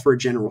call for a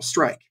general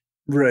strike.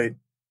 Right.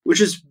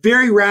 Which is a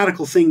very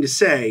radical thing to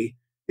say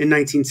in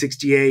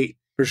 1968,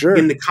 for sure,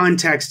 in the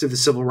context of the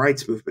civil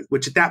rights movement,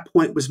 which at that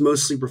point was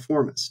mostly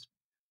reformist.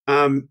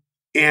 And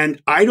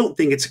I don't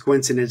think it's a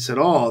coincidence at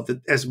all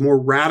that as more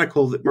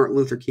radical that Martin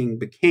Luther King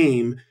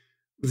became,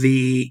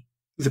 the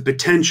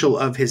potential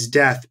of his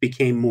death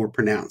became more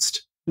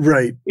pronounced.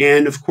 Right.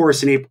 And of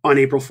course, on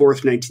April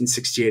 4th,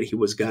 1968, he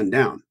was gunned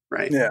down.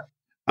 Right. Yeah.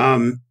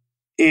 Um,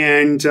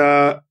 and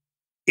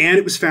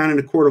it was found in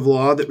a court of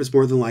law that was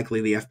more than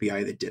likely the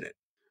FBI that did it.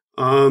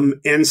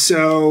 And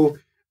so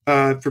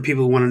for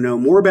people who want to know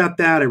more about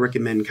that, I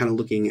recommend kind of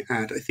looking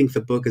at, I think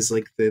the book is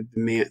like the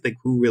man, like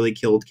Who Really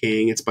Killed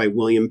King. It's by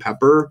William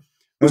Pepper,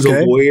 who's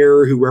a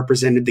lawyer who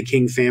represented the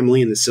King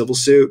family in the civil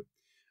suit.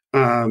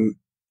 And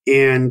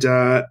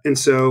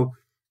so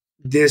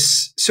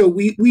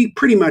we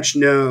pretty much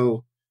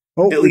know,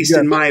 at least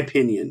in my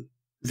opinion,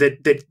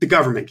 that the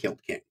government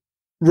killed King.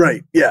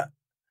 Right. Yeah.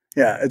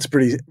 Yeah. It's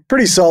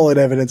pretty solid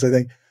evidence, I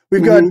think.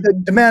 We've got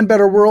Demand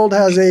Better World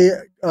has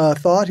a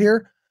thought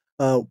here.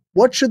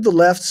 What should the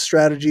left's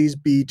strategies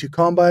be to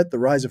combat the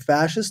rise of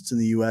fascists in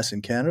the U.S.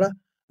 and Canada?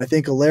 I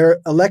think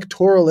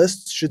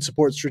electoralists should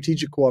support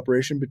strategic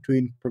cooperation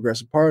between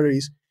progressive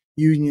parties.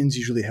 Unions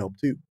usually help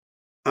too.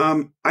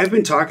 I've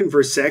been talking for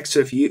a sec, so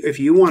if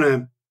you want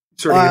to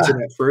sort of answer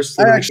that first,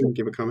 then I can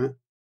give a comment.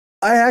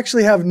 I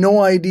actually have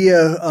no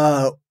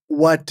idea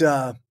what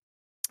a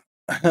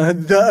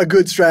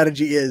good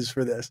strategy is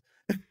for this.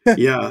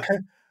 Yeah,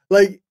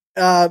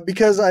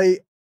 because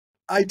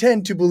I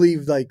tend to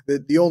believe like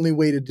that the only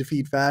way to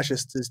defeat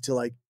fascists is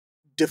to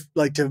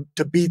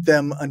to beat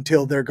them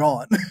until they're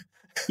gone.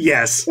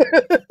 Yes.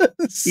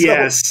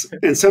 Yes.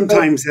 And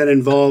sometimes that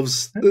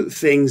involves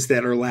things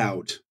that are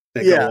loud.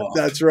 That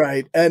that's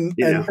right. And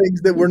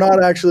things that we're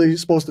not actually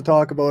supposed to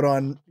talk about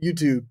on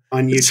YouTube.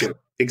 On YouTube.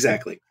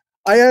 Exactly.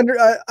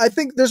 I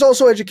think there's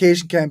also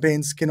education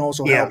campaigns can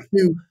also help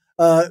too.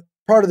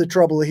 Part of the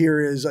trouble here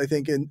is, I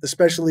think,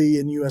 especially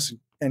in US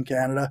and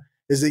Canada,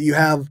 is that you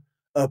have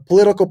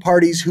political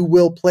parties who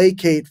will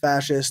placate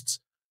fascists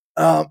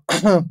all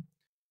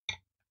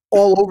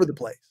over the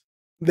place.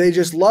 They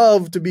just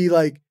love to be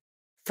like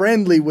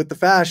friendly with the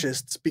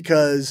fascists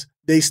because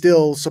they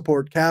still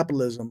support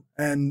capitalism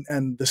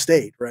and the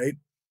state, right?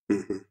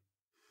 Mm-hmm.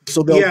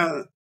 So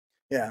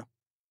yeah,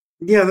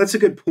 that's a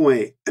good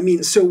point. I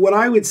mean, so what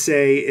I would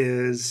say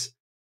is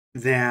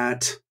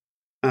that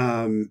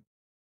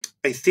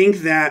I think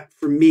that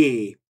for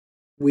me,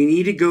 we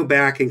need to go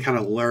back and kind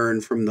of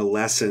learn from the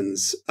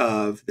lessons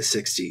of the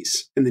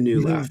 60s and the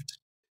new left.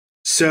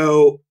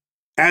 So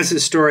as a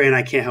historian,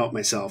 I can't help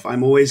myself.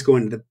 I'm always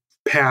going to the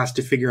past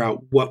to figure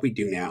out what we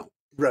do now.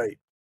 Right.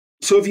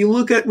 So if you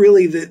look at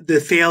really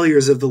the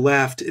failures of the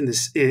left in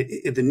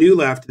the new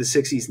left, the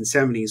 60s and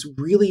 70s,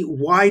 really,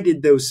 why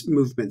did those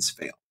movements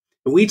fail?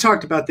 And we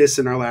talked about this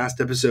in our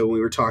last episode when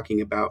we were talking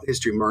about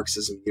history of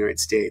Marxism in the United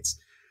States.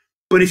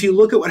 But if you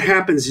look at what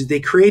happens, is they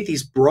create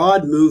these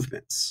broad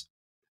movements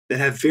that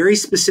have very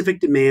specific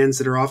demands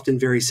that are often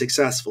very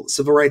successful. The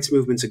civil rights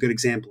movement's a good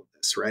example of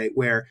this, right?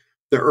 Where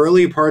the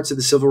early parts of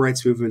the civil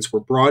rights movements were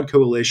broad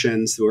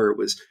coalitions where it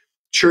was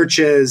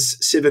churches,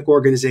 civic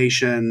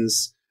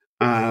organizations,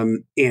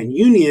 and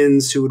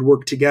unions who would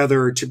work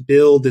together to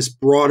build this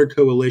broader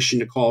coalition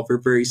to call for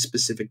very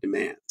specific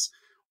demands,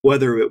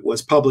 whether it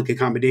was public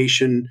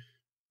accommodation,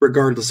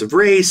 regardless of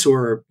race,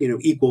 or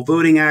equal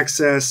voting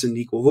access and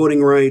equal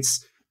voting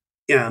rights,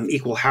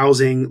 equal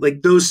housing,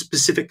 like those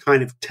specific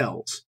kind of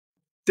tells.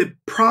 The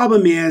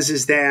problem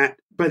is that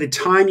by the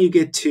time you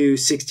get to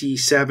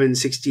 67,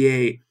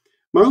 68,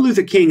 Martin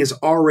Luther King is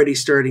already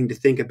starting to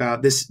think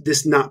about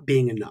this not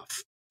being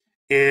enough.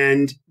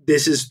 And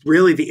this is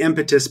really the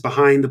impetus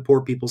behind the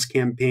Poor People's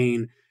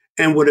Campaign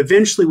and what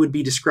eventually would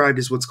be described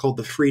as what's called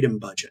the Freedom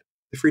Budget.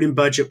 The Freedom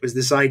Budget was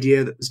this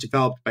idea that was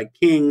developed by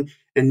King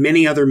and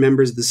many other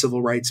members of the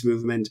civil rights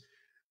movement,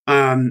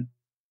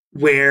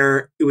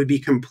 where it would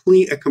be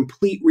a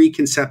complete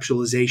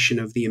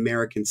reconceptualization of the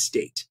American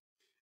state.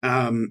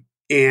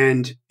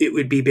 And it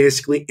would be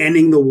basically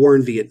ending the war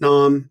in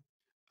Vietnam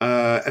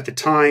at the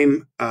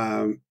time,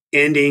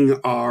 ending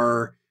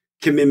our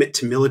commitment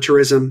to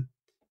militarism,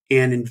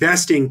 and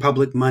investing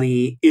public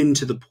money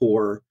into the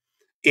poor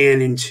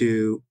and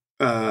into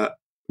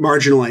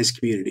marginalized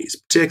communities,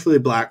 particularly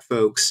Black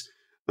folks,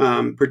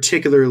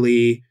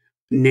 particularly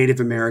Native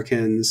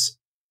Americans,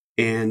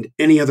 and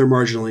any other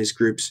marginalized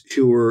groups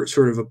who were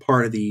sort of a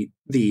part of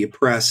the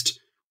oppressed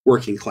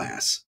working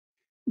class.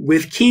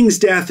 With King's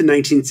death in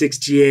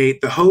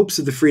 1968, the hopes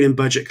of the Freedom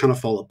Budget kind of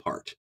fall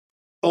apart.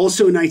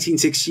 Also in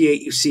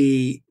 1968, you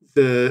see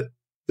the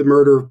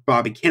murder of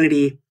Bobby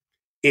Kennedy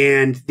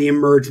and the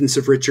emergence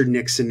of Richard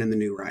Nixon and the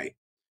New Right,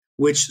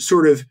 which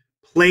sort of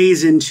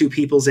plays into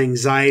people's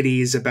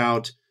anxieties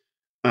about,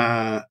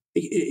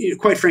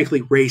 quite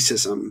frankly,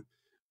 racism,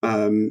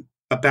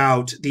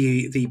 about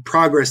the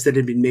progress that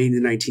had been made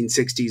in the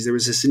 1960s. There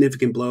was a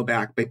significant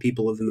blowback by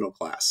people of the middle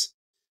class,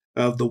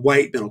 of the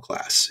white middle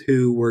class,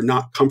 who were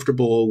not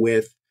comfortable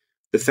with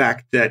the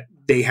fact that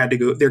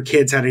their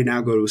kids had to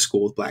now go to a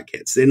school with Black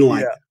kids. They didn't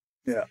like that.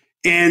 Yeah.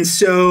 And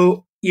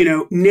so,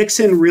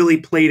 Nixon really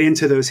played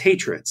into those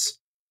hatreds.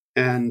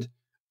 And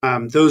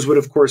those would,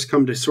 of course,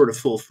 come to sort of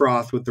full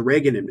froth with the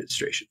Reagan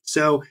administration.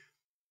 So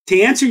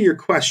to answer your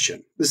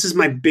question, this is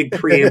my big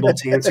preamble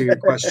to answer your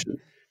question.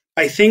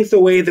 I think the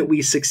way that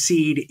we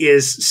succeed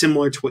is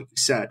similar to what you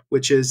said,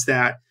 which is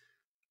that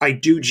I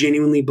do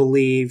genuinely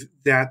believe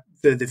that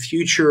the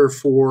future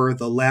for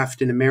the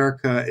left in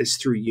America is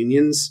through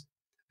unions.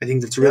 I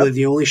think that's really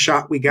the only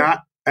shot we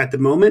got at the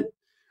moment.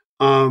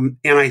 And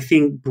I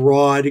think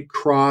broad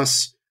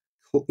cross-racial,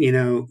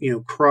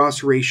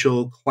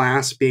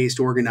 class-based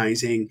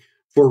organizing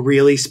for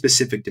really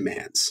specific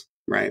demands,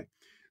 right?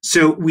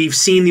 So we've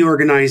seen the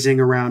organizing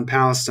around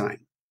Palestine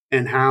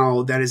and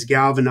how that has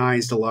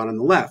galvanized a lot on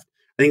the left.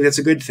 I think that's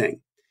a good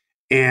thing.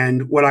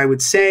 And what I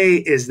would say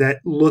is that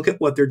look at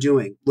what they're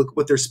doing. Look at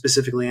what they're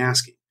specifically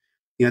asking.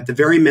 At the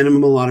very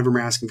minimum, a lot of them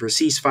are asking for a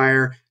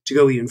ceasefire. To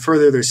go even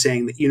further, they're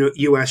saying that,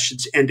 U.S. should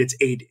end its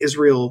aid to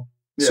Israel,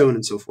 so on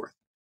and so forth.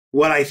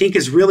 What I think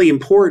is really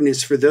important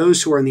is for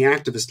those who are on the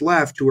activist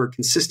left, who are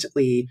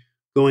consistently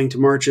going to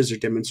marches or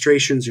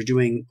demonstrations or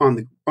doing on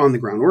the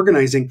ground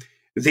organizing,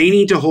 they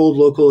need to hold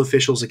local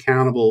officials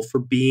accountable for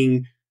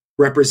being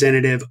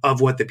representative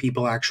of what the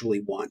people actually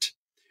want.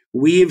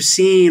 We have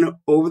seen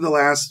over the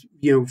last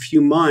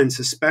few months,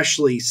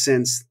 especially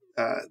since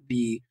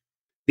the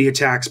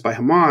attacks by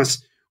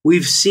Hamas,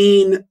 we've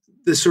seen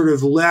the sort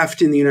of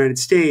left in the United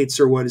States,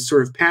 or what is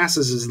sort of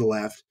passes as the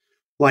left,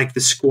 like the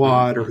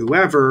Squad or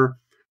whoever,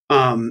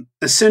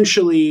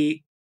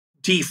 essentially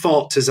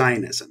default to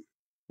Zionism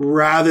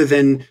rather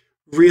than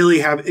really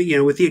have,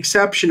 with the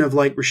exception of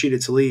like Rashida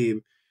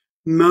Tlaib,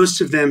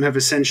 most of them have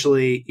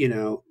essentially,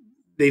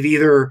 they've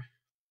either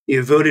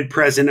voted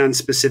present on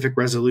specific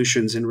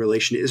resolutions in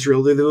relation to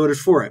Israel, they voted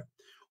for it.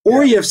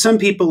 Or you have some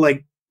people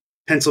like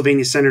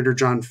Pennsylvania Senator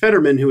John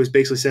Fetterman, who has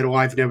basically said, "Oh,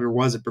 I've never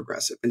was a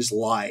progressive," and just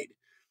lied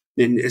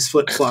and is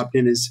flip-flopped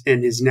and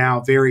is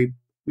now very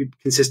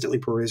consistently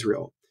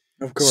pro-Israel.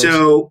 Of course.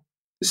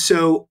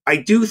 So I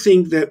do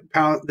think that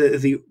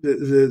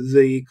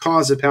the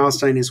cause of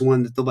Palestine is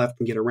one that the left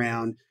can get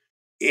around.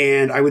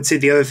 And I would say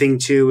the other thing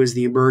too is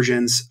the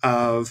emergence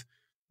of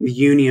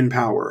union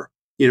power.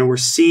 We're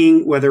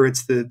seeing whether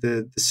it's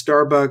the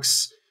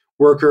Starbucks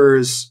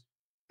workers,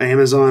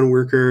 Amazon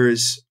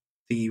workers,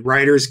 the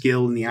Writers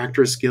Guild and the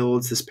Actors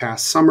Guilds this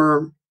past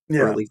summer,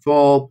 early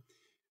fall.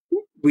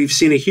 We've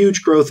seen a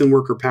huge growth in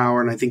worker power,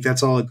 and I think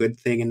that's all a good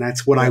thing. And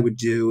that's what I would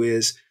do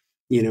is,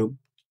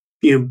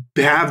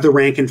 have the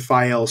rank and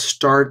file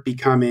start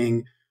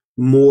becoming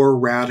more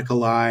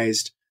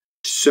radicalized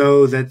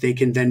so that they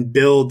can then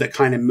build that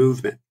kind of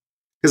movement.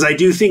 Because I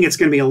do think it's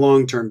going to be a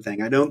long-term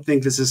thing. I don't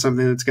think this is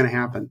something that's going to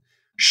happen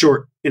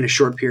in a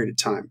short period of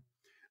time.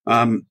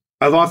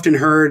 I've often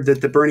heard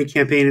that the Bernie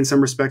campaign in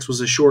some respects was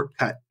a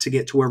shortcut to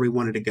get to where we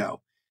wanted to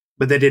go,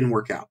 but that didn't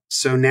work out.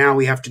 So now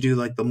we have to do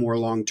like the more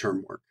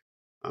long-term work.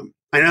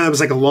 I know that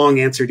was like a long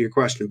answer to your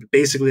question, but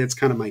basically that's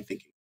kind of my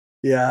thinking.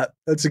 Yeah,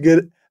 it's a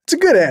good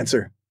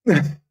answer.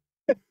 Yeah.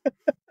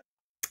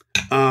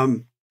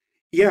 Do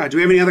we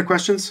have any other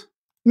questions?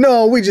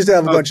 No, we just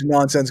have a bunch of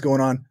nonsense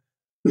going on.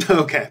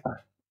 Okay.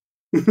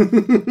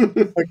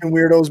 Fucking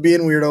weirdos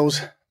being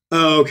weirdos.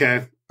 Oh,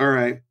 okay. All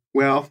right.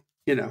 Well,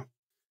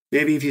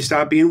 maybe if you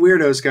stop being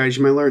weirdos, guys,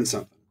 you might learn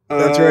something.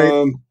 That's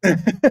right.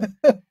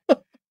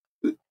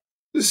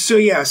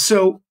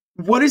 So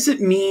what does it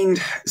mean?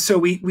 So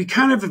we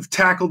kind of have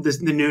tackled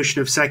the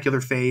notion of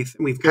secular faith,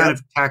 and we've kind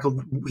of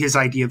tackled his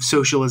idea of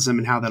socialism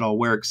and how that all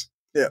works.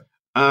 Yeah.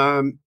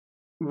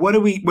 What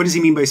does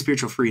he mean by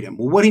spiritual freedom?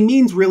 Well, what he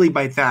means really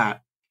by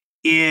that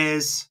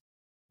is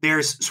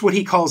there's what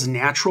he calls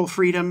natural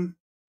freedom,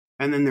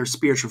 and then there's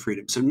spiritual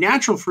freedom. So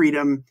natural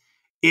freedom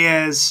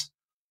is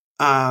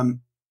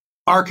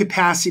our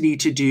capacity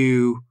to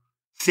do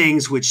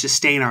things which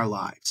sustain our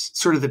lives,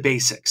 sort of the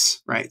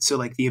basics, right? So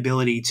like the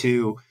ability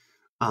to,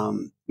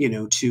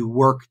 to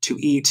work, to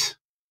eat,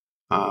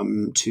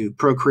 to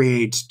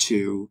procreate,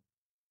 to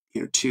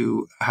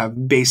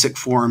have basic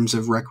forms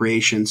of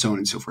recreation, so on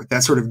and so forth.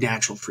 That's sort of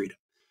natural freedom.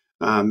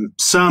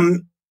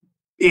 Some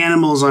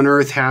animals on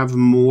Earth have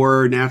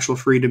more natural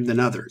freedom than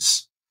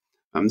others.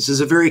 This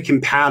is a very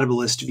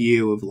compatibilist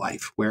view of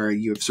life, where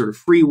you have sort of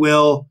free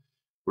will,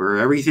 where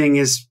everything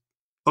is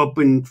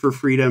open for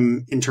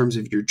freedom in terms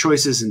of your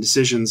choices and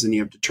decisions, and you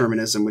have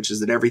determinism, which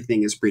is that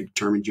everything is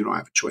predetermined. You don't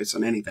have a choice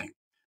on anything.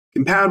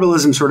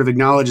 Compatibilism sort of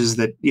acknowledges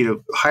that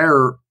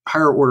higher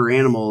order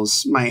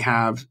animals might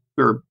have,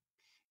 or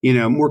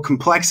more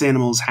complex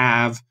animals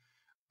have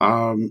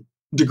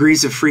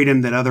degrees of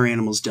freedom that other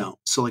animals don't.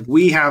 So like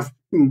we have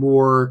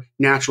more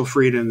natural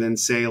freedom than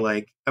say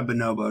like a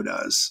bonobo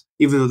does,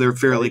 even though they're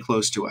fairly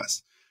close to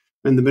us.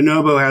 And the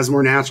bonobo has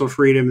more natural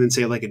freedom than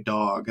say like a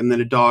dog, and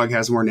then a dog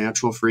has more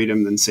natural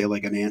freedom than say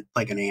like an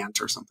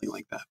ant or something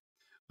like that.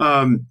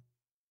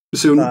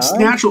 So it's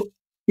natural,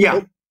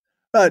 yeah.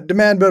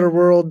 Demand Better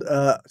World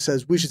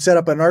says we should set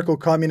up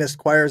anarcho-communist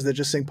choirs that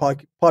just sing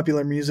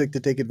popular music to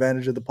take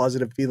advantage of the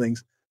positive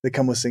feelings that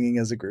come with singing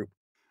as a group.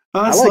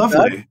 Oh, that's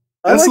lovely.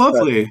 That's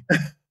lovely.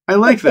 I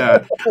like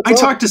that. I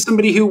talked to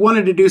somebody who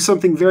wanted to do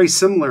something very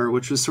similar,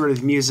 which was sort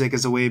of music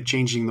as a way of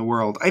changing the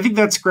world. I think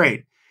that's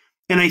great.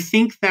 And I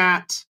think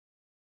that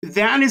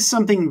is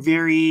something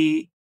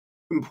very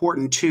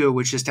important too,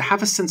 which is to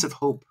have a sense of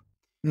hope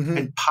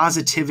and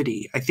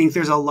positivity. I think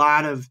there's a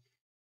lot of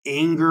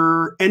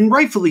anger, and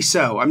rightfully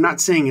so. I'm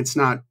not saying it's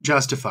not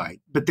justified,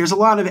 but there's a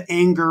lot of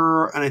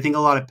anger and I think a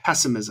lot of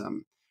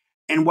pessimism.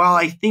 And while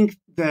I think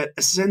that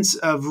a sense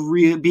of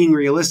being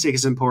realistic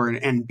is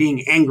important and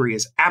being angry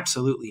is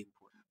absolutely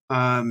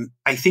important,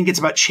 I think it's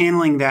about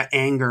channeling that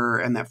anger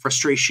and that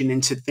frustration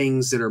into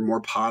things that are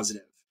more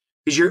positive.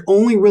 Because you're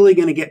only really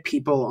going to get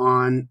people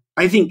on,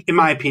 I think, in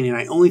my opinion,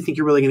 I only think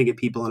you're really going to get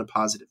people on a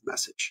positive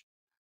message.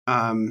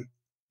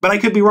 But I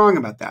could be wrong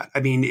about that. I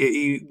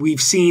mean,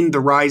 we've seen the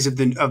rise of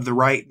the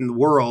right in the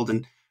world,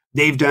 and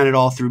they've done it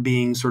all through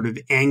being sort of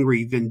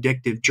angry,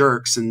 vindictive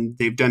jerks, and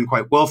they've done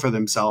quite well for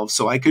themselves.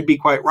 So I could be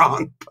quite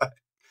wrong, but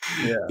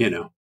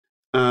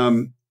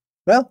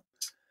well,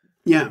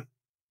 yeah.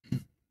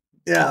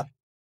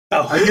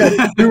 Oh, I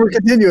guess we were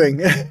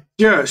continuing.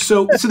 Yeah.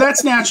 So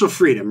that's natural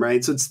freedom,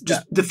 right? So it's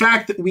just the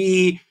fact that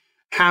we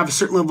have a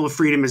certain level of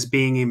freedom as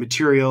being a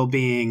material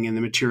being in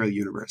the material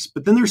universe.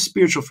 But then there's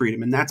spiritual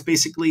freedom, and that's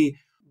basically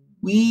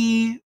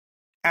we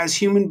as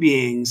human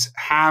beings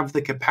have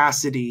the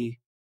capacity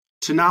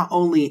to not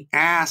only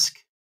ask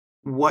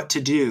what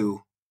to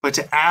do, but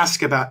to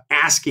ask about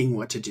asking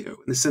what to do,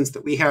 in the sense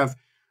that we have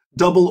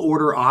double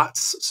order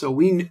oughts. So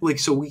we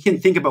can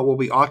think about what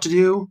we ought to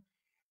do,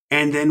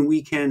 and then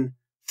we can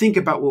think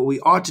about what we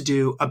ought to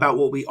do about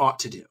what we ought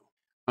to do.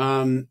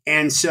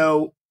 And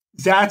so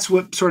that's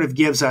what sort of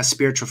gives us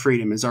spiritual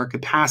freedom, is our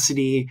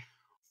capacity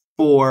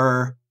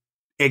for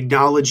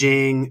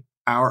acknowledging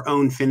our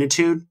own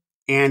finitude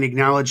and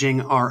acknowledging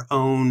our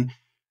own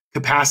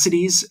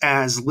capacities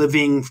as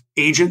living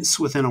agents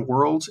within a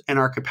world, and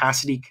our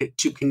capacity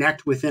to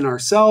connect within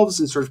ourselves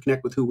and sort of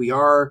connect with who we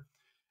are,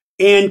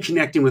 and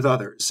connecting with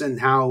others,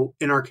 and how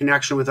in our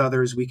connection with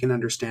others we can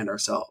understand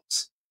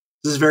ourselves.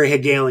 This is very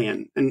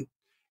Hegelian, and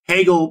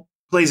Hegel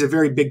plays a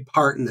very big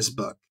part in this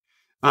book,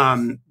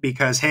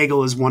 because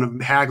Hegel is one of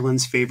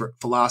Hagglund's favorite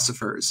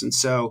philosophers. And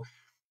so,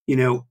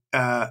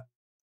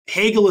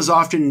 Hegel is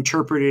often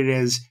interpreted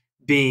as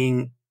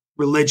being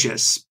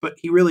religious, but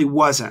he really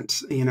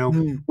wasn't.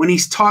 When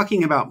he's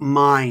talking about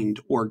mind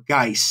or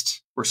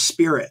Geist or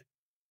spirit,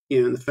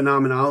 the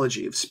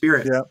phenomenology of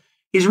spirit,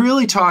 he's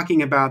really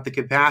talking about the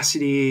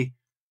capacity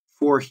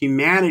for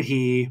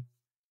humanity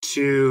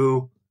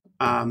to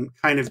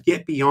kind of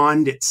get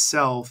beyond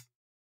itself,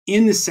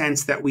 in the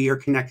sense that we are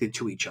connected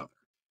to each other.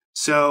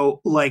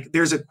 So,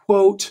 there's a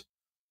quote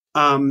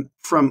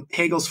from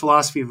Hegel's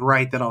philosophy of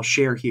right that I'll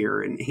share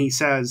here, and he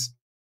says,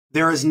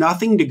 "There is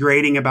nothing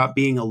degrading about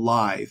being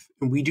alive,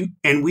 and we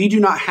do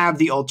not have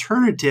the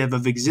alternative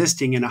of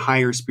existing in a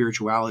higher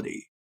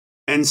spirituality."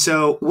 And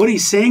so, what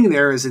he's saying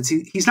there is,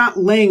 he's not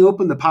laying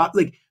open the pot.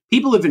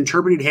 People have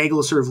interpreted Hegel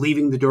as sort of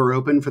leaving the door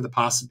open for the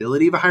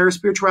possibility of a higher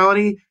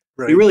spirituality.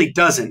 Right. He really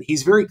doesn't.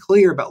 He's very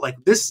clear about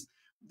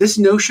this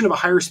notion of a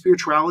higher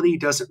spirituality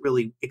doesn't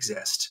really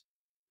exist.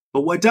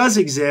 But what does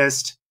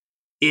exist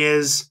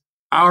is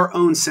our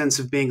own sense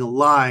of being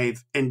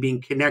alive and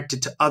being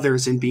connected to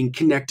others and being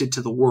connected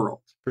to the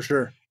world. For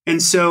sure.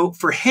 And so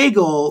for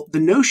Hegel, the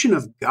notion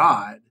of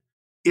God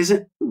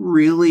isn't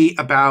really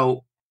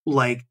about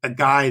a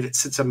guy that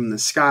sits up in the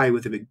sky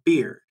with a big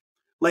beard.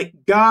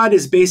 God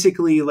is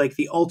basically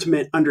the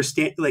ultimate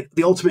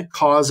the ultimate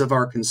cause of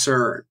our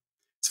concern.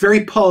 It's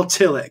very Paul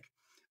Tillich.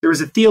 There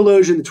was a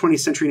theologian in the 20th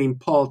century named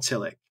Paul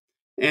Tillich,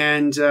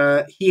 and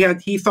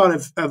he thought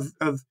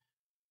of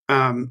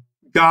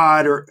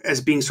God as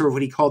being sort of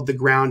what he called the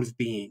ground of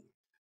being.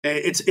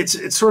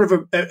 It's sort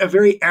of a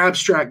very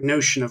abstract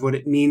notion of what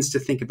it means to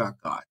think about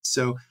God.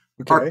 So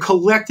our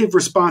collective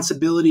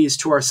responsibilities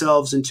to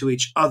ourselves and to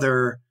each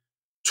other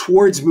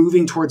towards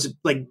moving towards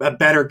a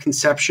better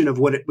conception of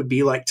what it would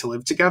be like to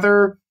live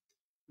together,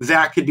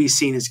 that could be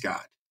seen as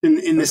God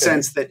in the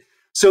sense that.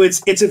 So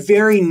it's a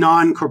very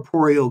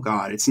non-corporeal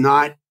God. It's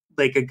not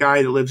like a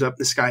guy that lives up in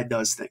the sky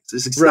does things.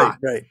 It's not.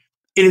 Right.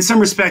 And in some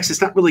respects, it's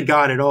not really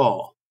God at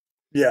all.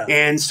 Yeah.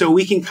 And so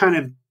we can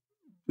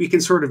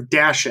sort of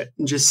dash it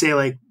and just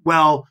say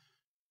well,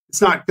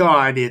 it's not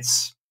God.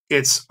 It's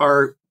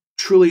our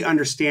truly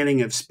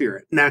understanding of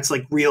spirit. And that's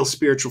real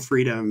spiritual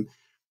freedom.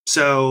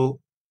 So,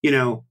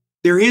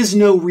 there is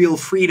no real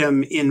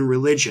freedom in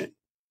religion.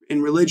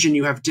 In religion,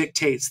 you have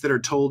dictates that are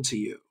told to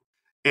you,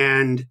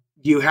 and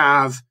you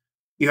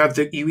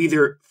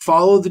either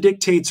follow the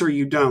dictates or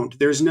you don't.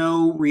 There's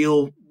no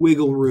real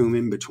wiggle room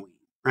in between,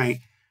 right?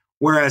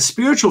 Whereas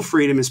spiritual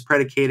freedom is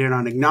predicated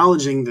on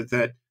acknowledging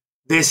that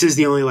this is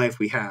the only life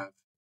we have,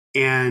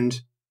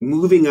 and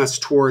moving us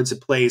towards a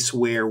place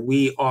where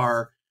we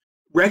are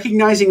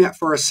recognizing that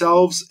for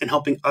ourselves and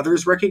helping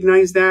others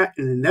recognize that,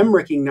 and in them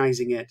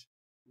recognizing it,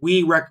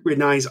 we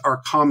recognize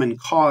our common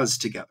cause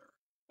together,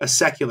 a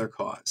secular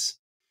cause.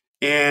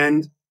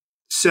 And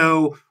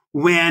so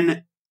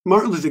when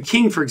Martin Luther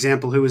King, for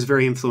example, who was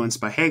very influenced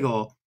by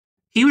Hegel,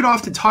 he would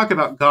often talk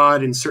about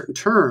God in certain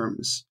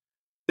terms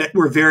that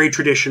were very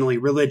traditionally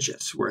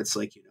religious, where it's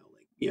if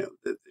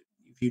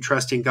you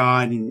trust in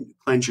God and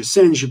cleanse your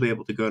sins, you'll be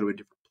able to go to a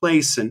different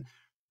place and,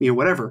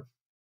 whatever.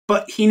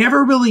 But he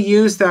never really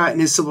used that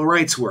in his civil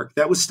rights work.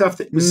 That was stuff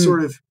that was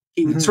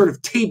he would sort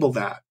of table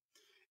that.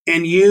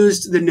 and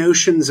used the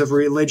notions of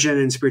religion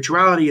and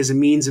spirituality as a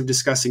means of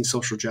discussing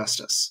social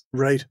justice.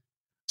 Right.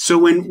 So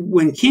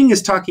when King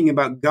is talking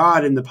about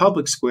God in the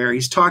public square,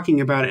 he's talking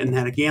about it in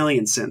that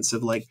Hegelian sense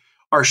of like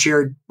our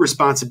shared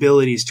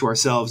responsibilities to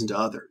ourselves and to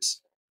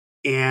others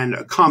and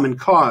a common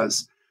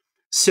cause.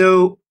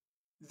 So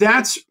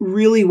that's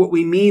really what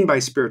we mean by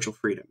spiritual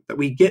freedom, that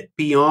we get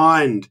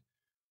beyond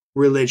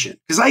religion.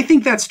 Because I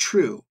think that's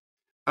true.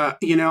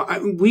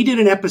 We did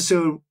an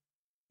episode,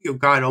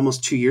 God,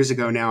 almost 2 years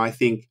ago now, I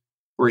think,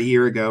 or a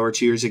year ago or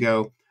 2 years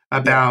ago,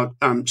 about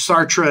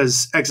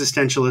Sartre's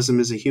existentialism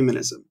as a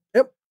humanism.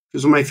 Yep. It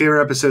was one of my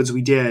favorite episodes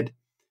we did.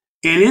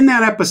 And in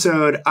that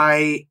episode,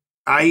 I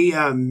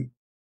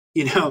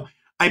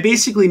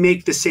basically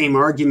make the same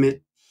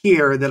argument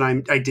here that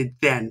I did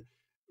then.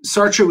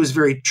 Sartre was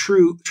very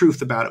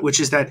truth about it, which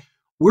is that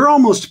we're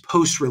almost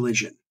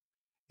post-religion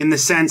in the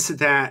sense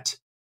that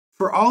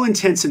for all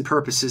intents and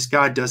purposes,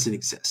 God doesn't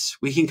exist.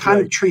 We can kind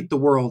of treat the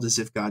world as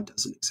if God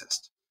doesn't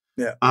exist.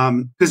 Yeah.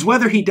 Because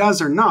whether he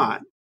does or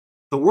not,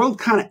 the world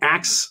kind of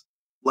acts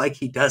like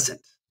he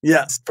doesn't.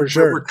 Yeah, for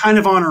sure. We're kind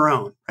of on our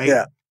own, right?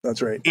 Yeah,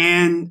 that's right.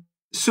 And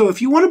so if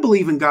you want to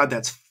believe in God,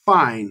 that's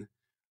fine.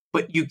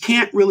 But you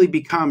can't really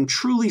become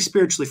truly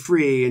spiritually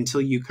free until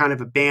you kind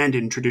of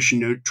abandon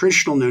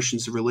traditional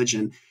notions of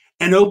religion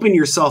and open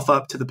yourself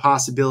up to the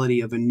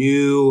possibility of a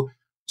new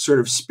sort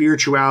of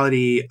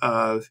spirituality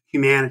of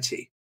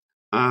humanity.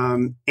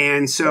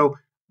 And so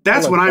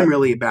that's what I'm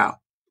really about,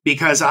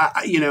 because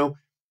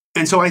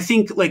and so I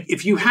think like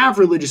if you have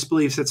religious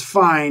beliefs, that's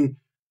fine,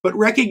 but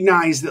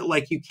recognize that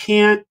like you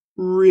can't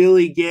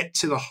really get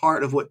to the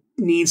heart of what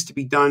needs to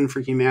be done for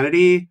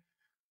humanity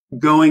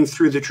going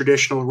through the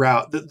traditional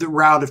route, the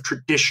route of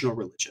traditional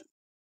religion,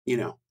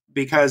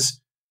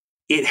 because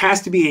it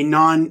has to be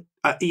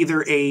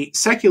either a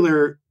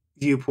secular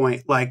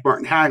viewpoint like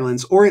Martin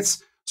Hagglund's, or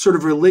it's sort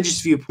of religious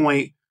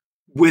viewpoint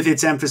with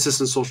its emphasis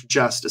on social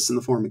justice in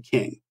the form of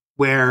King,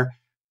 where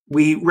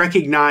we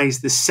recognize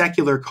the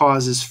secular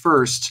causes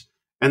first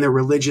and the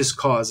religious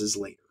causes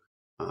later,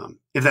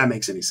 if that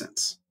makes any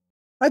sense.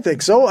 I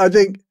think so. I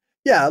think,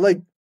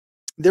 like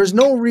there's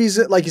no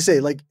reason, like you say,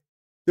 like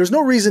there's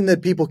no reason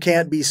that people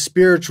can't be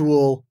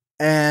spiritual.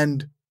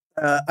 And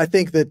I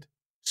think that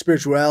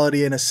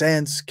spirituality in a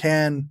sense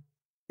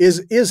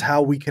is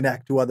how we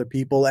connect to other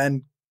people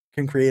and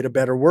can create a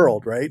better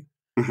world. Right.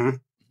 Mm-hmm.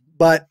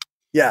 But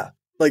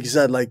like you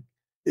said, like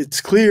it's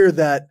clear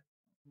that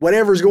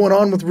whatever's going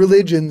on with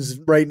religions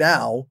right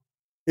now,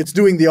 it's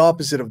doing the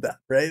opposite of that.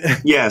 Right.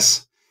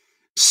 Yes.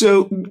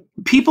 So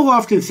people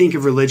often think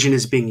of religion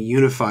as being a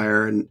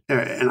unifier, and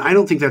I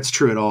don't think that's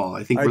true at all.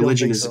 I think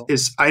religion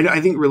I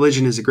think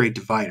religion is a great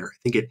divider.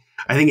 I think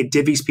it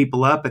divvies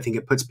people up. I think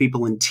it puts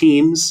people in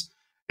teams,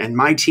 and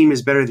my team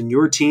is better than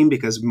your team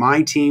because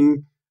my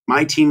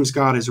team's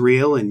God is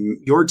real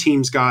and your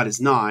team's God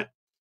is not.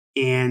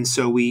 And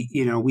so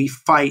we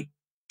fight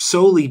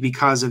solely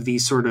because of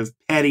these sort of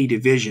petty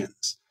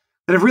divisions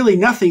that have really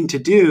nothing to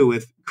do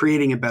with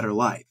creating a better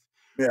life.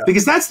 Yeah.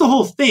 Because that's the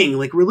whole thing.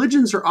 Like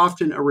religions are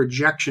often a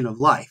rejection of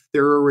life.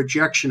 They're a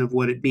rejection of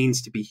what it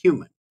means to be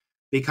human.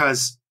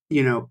 Because,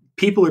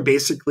 people are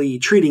basically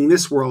treating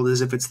this world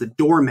as if it's the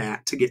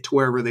doormat to get to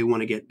wherever they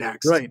want to get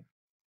next. Right.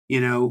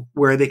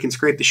 Where they can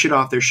scrape the shit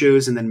off their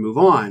shoes and then move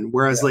on.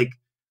 Whereas like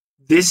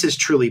this is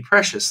truly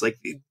precious. Like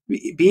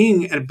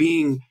being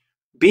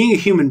a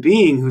human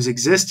being who's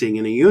existing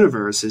in a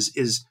universe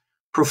is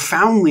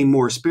profoundly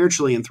more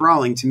spiritually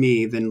enthralling to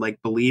me than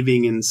like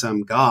believing in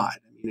some God.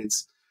 I mean,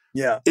 it's,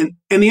 and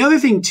the other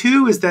thing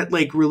too is that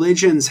like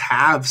religions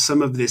have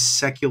some of this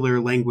secular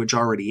language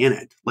already in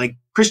it. Like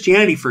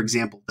Christianity, for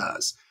example,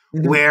 does,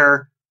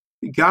 where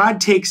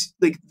God takes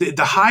like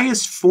the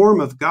highest form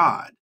of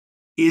God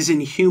is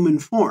in human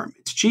form.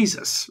 It's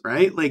Jesus,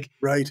 right? Like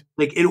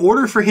in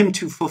order for him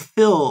to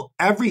fulfill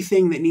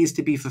everything that needs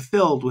to be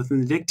fulfilled within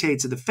the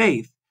dictates of the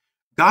faith,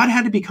 God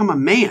had to become a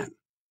man.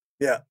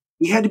 Yeah.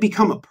 He had to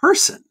become a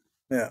person.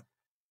 Yeah.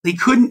 He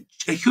couldn't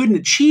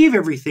achieve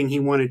everything he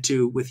wanted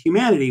to with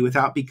humanity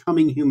without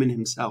becoming human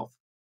himself.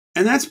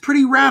 And that's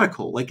pretty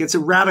radical. Like it's a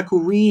radical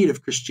read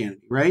of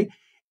Christianity, right?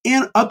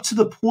 And up to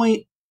the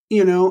point,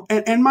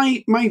 and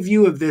my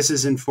view of this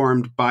is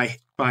informed by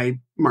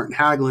Martin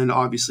Hagglund,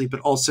 obviously,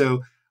 but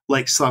also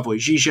like Slavoj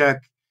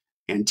Žižek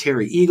and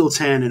Terry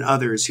Eagleton and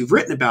others who've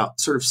written about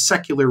sort of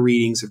secular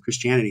readings of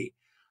Christianity.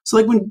 So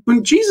like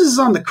when Jesus is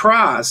on the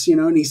cross,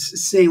 and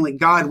he's saying like,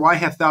 God, why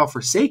hast thou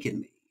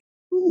forsaken me?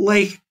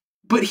 Like,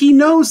 but he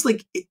knows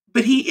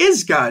but he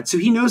is God. So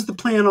he knows the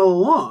plan all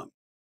along,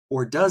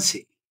 or does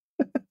he?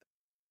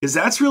 Because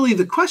that's really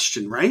the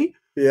question, right?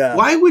 Yeah.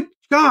 Why would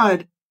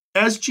God,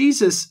 as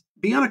Jesus,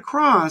 be on a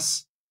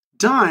cross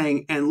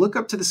dying and look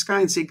up to the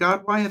sky and say,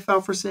 God, why hast thou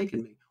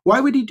forsaken me?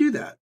 Why would he do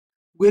that?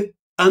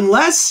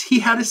 Unless he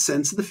had a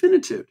sense of the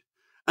finitude.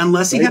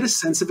 Unless he had a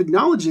sense of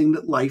acknowledging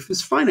that life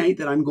is finite,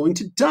 that I'm going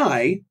to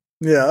die.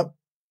 Yeah.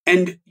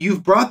 And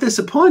you've brought this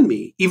upon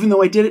me, even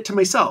though I did it to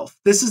myself.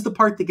 This is the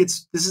part where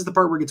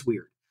it gets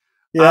weird.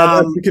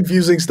 Yeah, that's the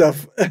confusing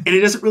stuff. And it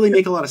doesn't really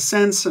make a lot of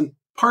sense. And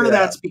part of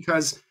that's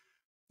because,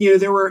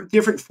 there were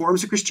different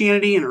forms of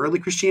Christianity and early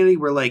Christianity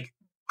where like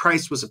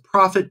Christ was a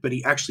prophet, but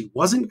he actually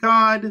wasn't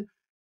God.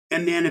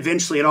 And then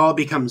eventually it all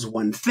becomes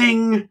one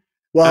thing.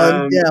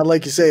 Well, yeah,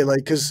 like you say,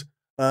 like, because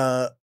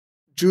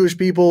Jewish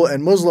people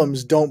and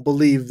Muslims don't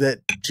believe that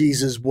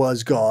Jesus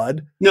was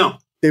God. No.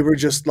 They were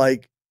just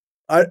like,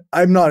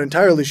 I'm not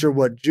entirely sure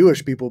what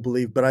Jewish people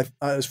believe, but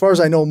as far as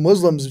I know,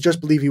 Muslims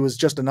just believe he was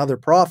just another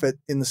prophet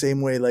in the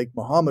same way like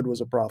Muhammad was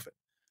a prophet.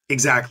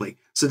 Exactly.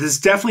 So this is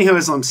definitely how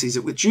Islam sees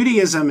it. With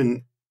Judaism,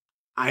 and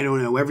I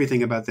don't know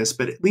everything about this,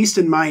 but at least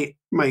in my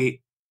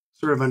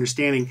sort of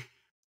understanding,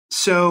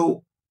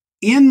 so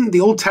in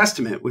the Old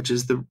Testament, which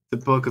is the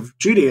book of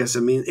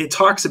Judaism, I mean, it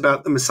talks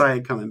about the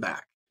Messiah coming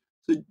back.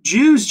 So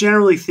Jews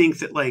generally think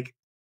that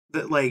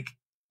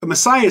a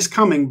Messiah is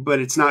coming,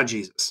 but it's not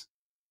Jesus.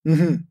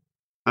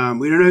 Mm-hmm.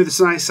 We don't know who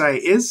the Messiah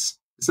is.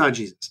 It's not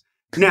Jesus.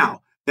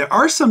 Now, there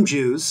are some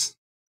Jews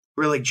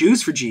who are like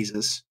Jews for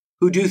Jesus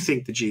who do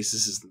think that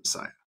Jesus is the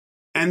Messiah.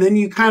 And then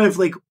you kind of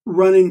like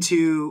run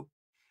into,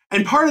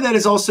 and part of that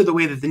is also the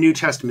way that the New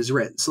Testament is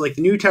written. So like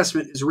the New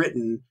Testament is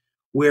written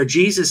where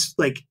Jesus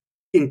like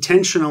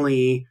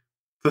intentionally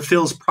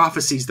fulfills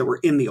prophecies that were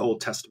in the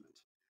Old Testament.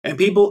 And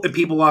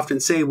people often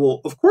say, well,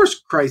 of course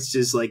Christ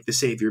is like the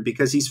Savior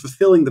because he's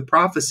fulfilling the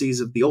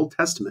prophecies of the Old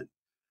Testament.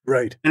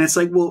 Right. And it's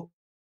like, well,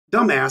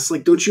 dumbass,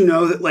 like, don't you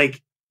know that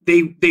like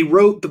they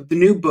wrote the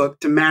new book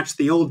to match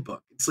the old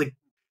book? It's like,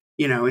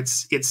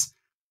 it's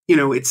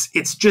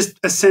just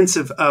a sense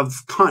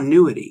of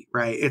continuity,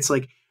 right? It's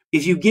like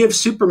if you give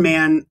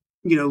Superman,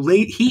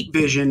 late heat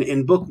vision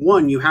in book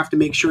 1, you have to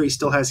make sure he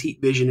still has heat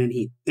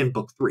vision in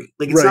book 3.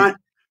 Like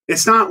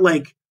it's not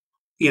like,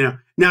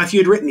 now if you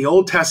had written the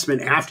Old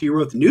Testament after you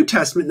wrote the New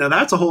Testament, now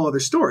that's a whole other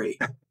story.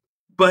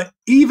 But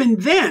even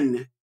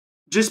then,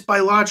 just by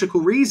logical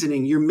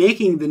reasoning, you're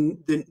making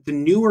the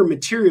newer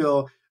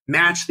material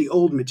match the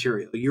old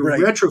material. You're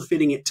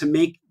retrofitting it to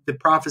make the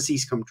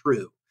prophecies come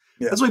true.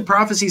 Yeah. That's why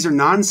prophecies are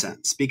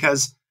nonsense,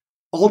 because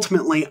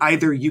ultimately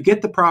either you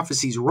get the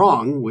prophecies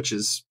wrong, which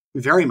is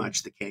very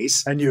much the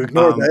case, and you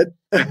ignore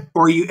that,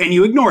 or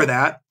you ignore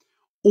that,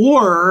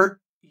 or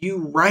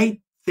you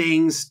write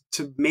things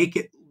to make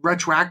it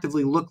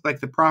retroactively look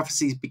like the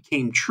prophecies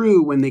became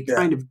true when they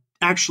kind of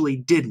actually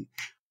didn't.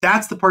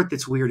 That's the part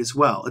that's weird as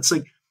well. It's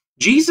like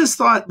Jesus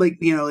thought,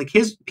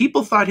 his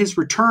people thought his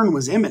return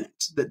was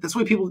imminent. That's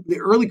why the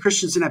early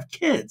Christians didn't have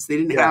kids. They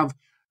didn't have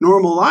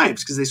normal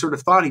lives because they sort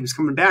of thought he was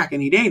coming back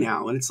any day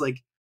now. And it's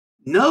like,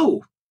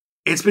 no,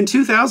 it's been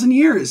 2,000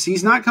 years.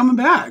 He's not coming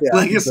back.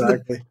 Yeah,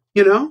 exactly.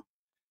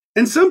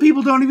 And some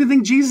people don't even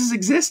think Jesus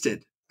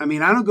existed. I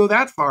mean, I don't go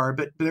that far,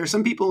 but there are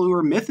some people who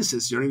are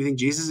mythicists who don't even think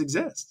Jesus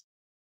exists.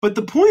 But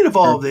the point of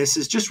all of this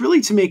is just really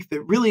to make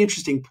the really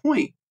interesting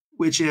point,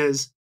 which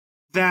is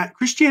that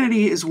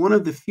Christianity is one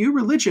of the few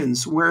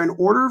religions where in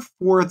order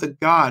for the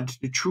God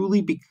to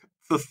truly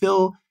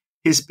fulfill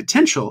his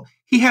potential,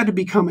 he had to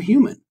become a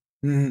human.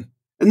 Mm-hmm.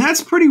 And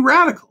that's pretty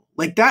radical.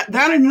 Like that in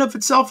and of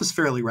itself is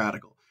fairly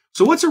radical.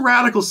 So what's a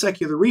radical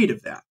secular read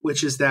of that?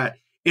 Which is that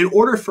in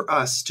order for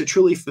us to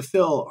truly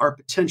fulfill our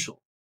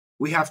potential,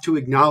 we have to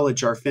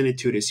acknowledge our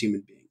finitude as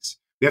human beings.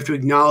 We have to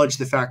acknowledge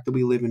the fact that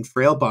we live in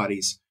frail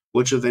bodies,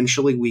 which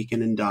eventually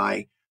weaken and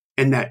die.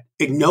 And that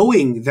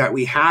knowing that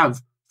we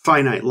have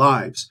finite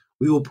lives,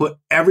 we will put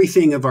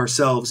everything of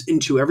ourselves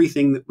into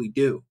everything that we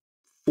do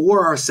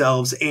for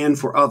ourselves and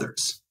for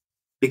others,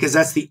 because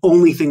that's the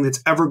only thing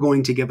that's ever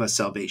going to give us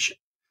salvation.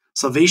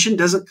 Salvation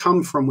doesn't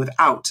come from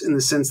without in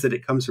the sense that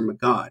it comes from a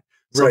God.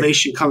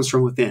 Salvation comes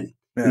from within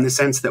in the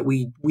sense that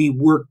we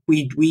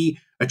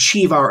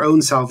achieve our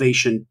own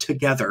salvation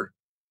together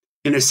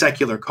in a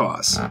secular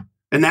cause.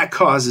 And that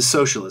cause is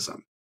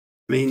socialism.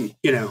 I mean,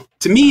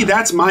 to me,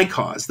 that's my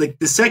cause. Like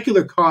the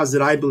secular cause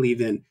that I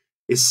believe in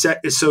is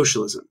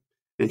socialism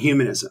and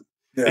humanism.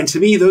 Yeah. And to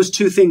me, those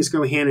two things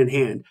go hand in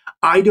hand.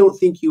 I don't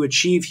think you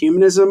achieve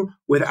humanism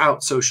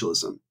without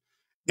socialism.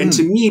 And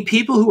to me,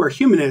 people who are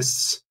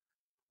humanists,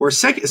 or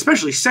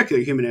especially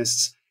secular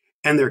humanists,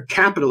 and they're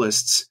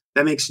capitalists,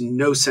 that makes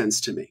no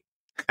sense to me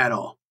at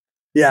all.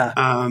 Yeah.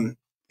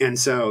 And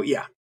so,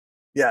 yeah.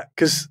 Yeah,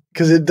 because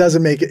it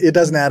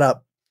doesn't add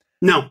up.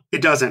 No,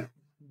 it doesn't.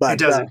 But it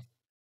doesn't.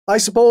 I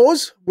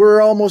suppose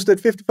we're almost at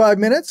 55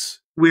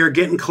 minutes. We're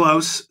getting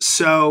close.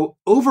 So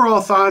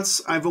overall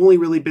thoughts, I've only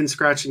really been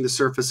scratching the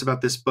surface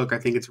about this book. I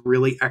think it's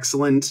really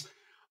excellent.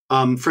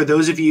 For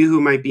those of you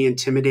who might be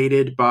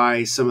intimidated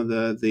by some of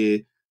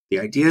the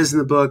ideas in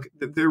the book,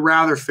 they're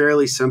rather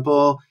fairly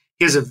simple.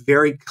 He has a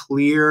very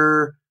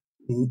clear,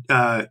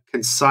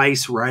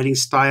 concise writing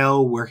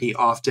style where he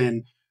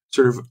often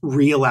sort of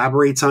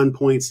re-elaborates on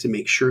points to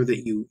make sure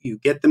that you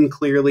get them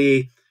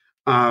clearly.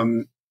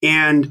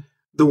 And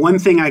the one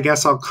thing I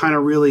guess I'll kind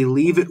of really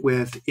leave it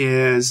with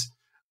is,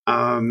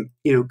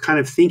 kind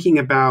of thinking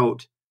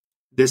about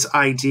this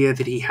idea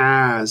that he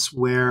has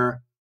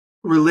where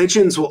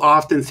religions will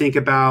often think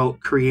about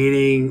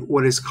creating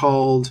what is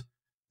called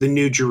the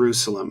New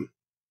Jerusalem,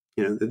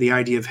 the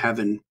idea of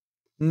heaven.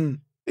 And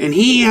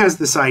he has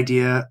this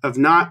idea of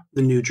not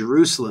the New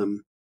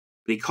Jerusalem,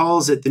 but he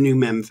calls it the New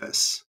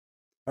Memphis.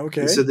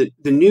 Okay. And so the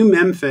New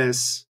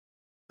Memphis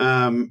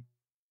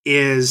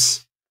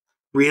is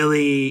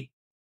really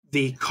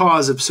the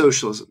cause of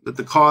socialism, that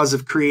the cause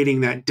of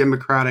creating that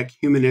democratic,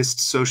 humanist,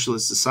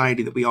 socialist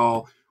society that we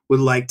all would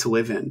like to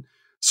live in.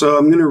 So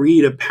I'm going to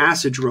read a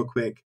passage real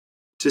quick.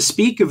 To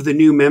speak of the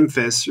New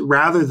Memphis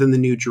rather than the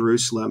New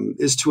Jerusalem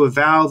is to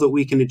avow that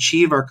we can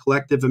achieve our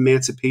collective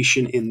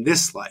emancipation in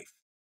this life.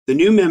 The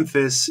New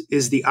Memphis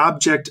is the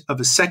object of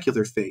a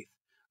secular faith,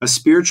 a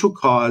spiritual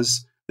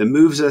cause that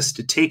moves us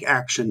to take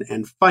action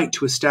and fight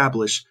to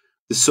establish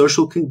the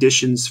social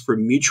conditions for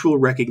mutual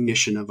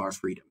recognition of our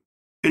freedom.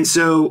 And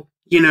so,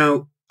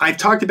 I've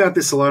talked about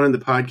this a lot on the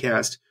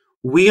podcast.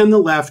 We on the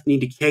left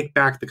need to take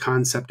back the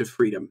concept of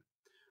freedom.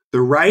 The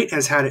right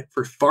has had it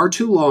for far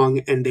too long,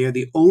 and they are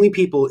the only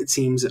people, it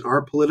seems, in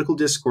our political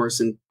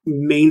discourse and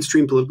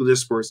mainstream political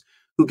discourse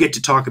who get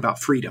to talk about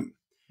freedom.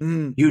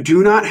 You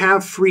do not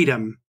have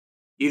freedom.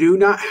 You do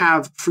not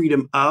have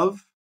freedom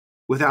of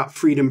without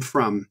freedom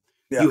from.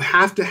 Yeah. You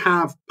have to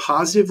have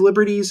positive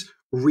liberties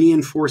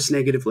reinforce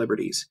negative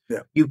liberties.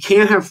 Yeah. You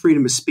can't have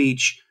freedom of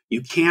speech.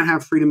 You can't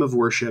have freedom of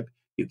worship.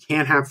 You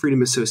can't have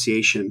freedom of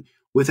association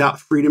without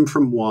freedom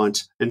from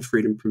want and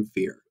freedom from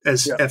fear,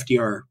 as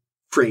FDR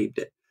framed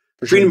it.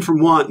 Freedom from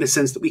want in the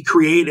sense that we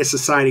create a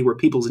society where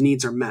people's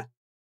needs are met,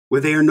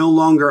 where they are no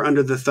longer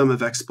under the thumb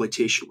of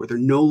exploitation, where they're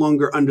no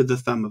longer under the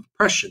thumb of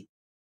oppression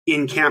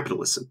in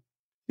capitalism.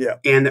 Yeah.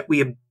 And that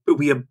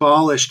we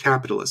abolish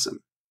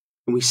capitalism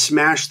and we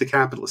smash the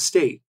capitalist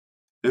state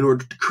in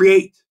order to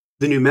create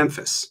the New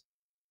Memphis,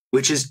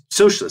 which is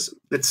socialism.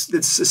 That's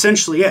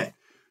essentially it.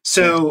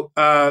 So,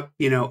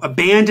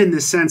 abandon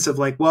the sense of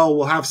like, well,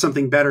 we'll have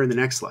something better in the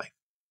next life.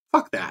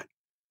 Fuck that.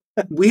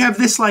 We have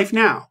this life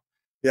now.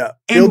 Yeah.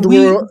 Build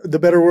the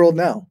better world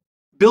now.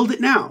 Build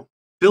it now.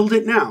 Build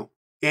it now.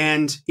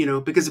 And,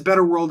 because a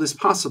better world is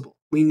possible.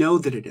 We know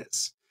that it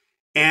is.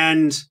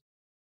 And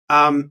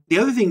the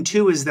other thing,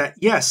 too, is that,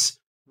 yes,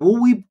 will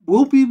we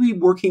be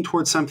working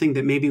towards something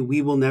that maybe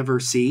we will never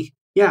see?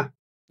 Yeah.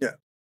 Yeah.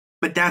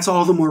 But that's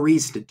all the more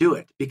reason to do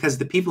it, because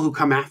the people who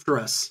come after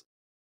us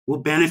will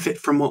benefit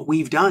from what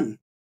we've done.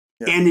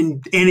 Yeah.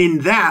 And in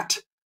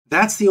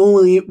that's the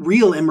only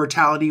real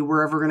immortality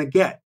we're ever going to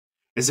get.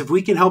 Is if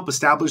we can help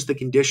establish the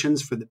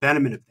conditions for the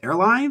betterment of their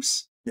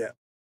lives,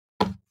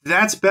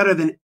 that's better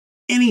than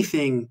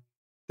anything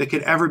that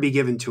could ever be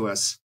given to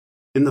us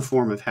in the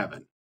form of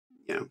heaven.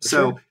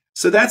 So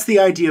that's the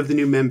idea of the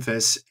New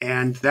Memphis,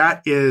 and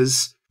that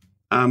is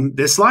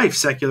This Life: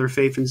 Secular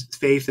Faith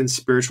and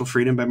Spiritual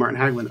Freedom by Martin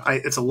Hagglund.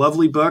 It's a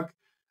lovely book.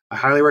 I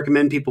highly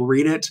recommend people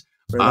read it.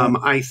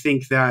 I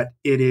think that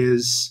it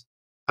is.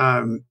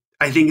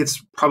 I think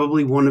it's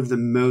probably one of the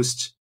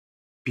most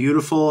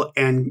beautiful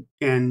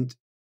and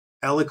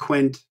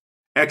eloquent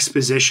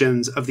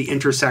expositions of the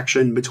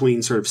intersection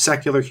between sort of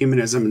secular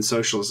humanism and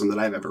socialism that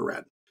I've ever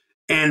read.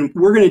 And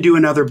we're going to do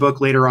another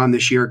book later on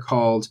this year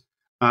called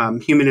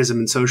Humanism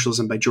and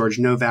Socialism by George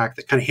Novak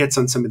that kind of hits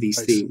on some of these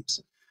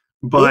themes.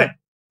 But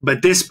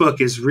this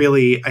book is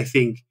really, I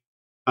think,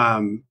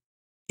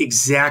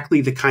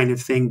 exactly the kind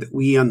of thing that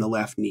we on the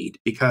left need,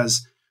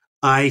 because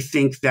I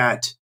think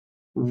that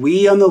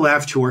we on the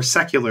left who are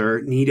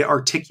secular need to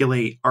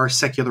articulate our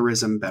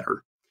secularism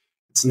better.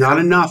 It's not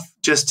enough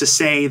just to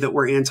say that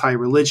we're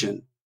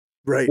anti-religion,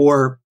 right?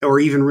 Or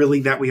even really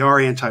that we are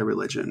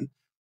anti-religion,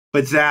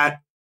 but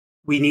that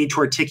we need to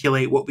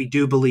articulate what we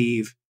do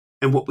believe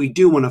and what we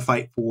do want to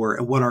fight for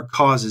and what our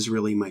causes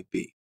really might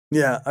be.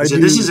 Yeah, I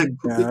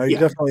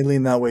definitely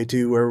lean that way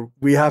too, where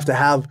we have to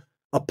have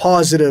a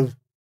positive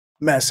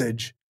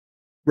message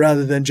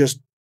rather than just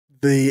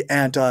the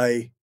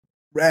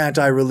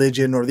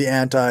anti-religion or the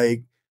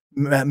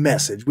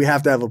anti-message. We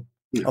have to have a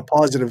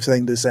positive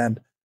thing to send.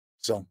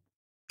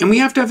 And we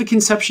have to have a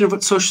conception of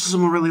what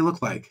socialism will really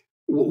look like,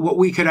 what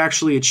we could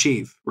actually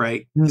achieve,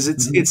 right? Because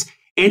it's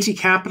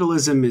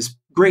anti-capitalism is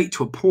great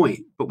to a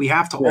point, but we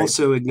have to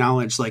also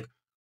acknowledge, like,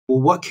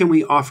 well, what can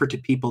we offer to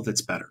people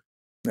that's better?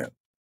 Yeah.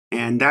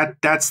 And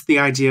that's the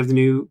idea of the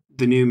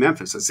new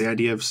Memphis. That's the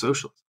idea of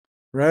socialism.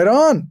 Right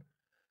on.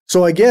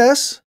 So I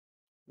guess,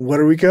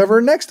 what are we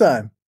covering next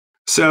time?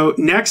 So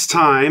next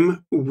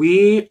time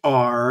we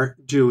are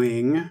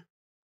doing,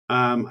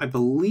 I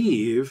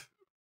believe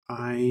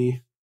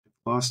I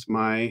lost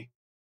my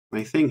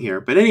thing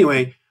here. But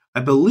anyway,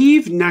 I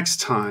believe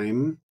next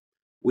time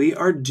we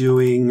are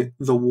doing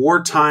the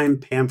wartime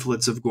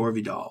pamphlets of Gore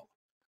Vidal.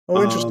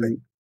 Oh,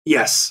 interesting.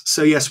 Yes.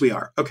 So yes, we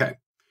are. Okay.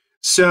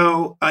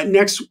 So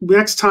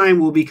next time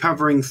we'll be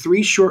covering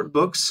 3 short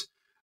books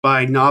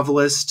by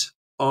novelist,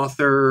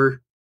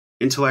 author,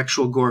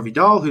 intellectual Gore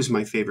Vidal, who's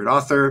my favorite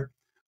author.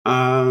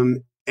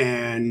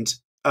 And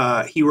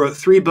he wrote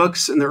 3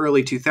 books in the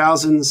early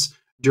 2000s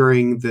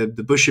during the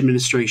Bush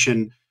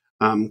administration,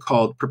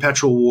 called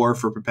Perpetual War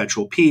for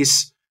Perpetual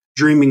Peace,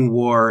 Dreaming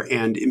War,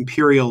 and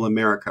Imperial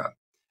America.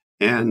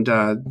 And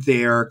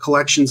they're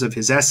collections of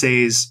his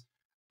essays.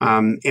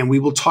 And we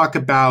will talk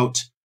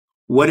about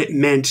what it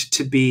meant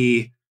to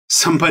be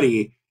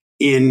somebody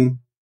in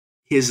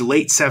his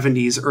late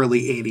 70s,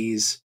 early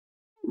 80s,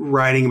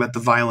 writing about the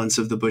violence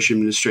of the Bush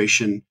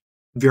administration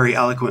very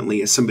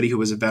eloquently as somebody who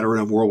was a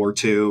veteran of World War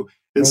II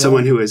and Oh,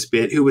 someone wow.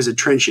 who was a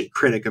trenchant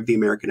critic of the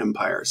American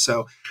empire.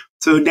 So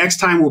next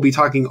time we'll be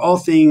talking all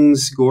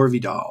things Gore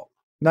Vidal.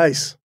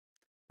 Nice.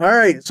 All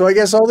right. So I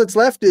guess all that's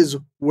left is,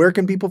 where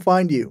can people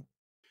find you?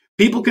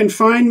 People can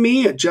find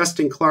me at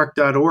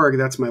justinclark.org.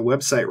 That's my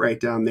website right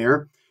down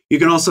there. You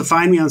can also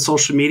find me on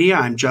social media.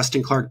 I'm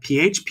Justin Clark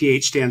PH.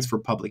 PH stands for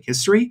Public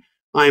History.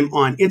 I'm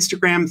on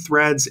Instagram,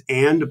 Threads,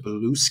 and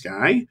Blue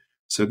Sky.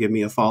 So give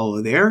me a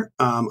follow there.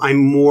 I'm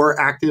more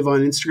active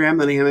on Instagram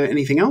than I am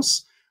anything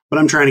else, but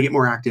I'm trying to get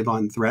more active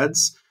on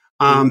Threads.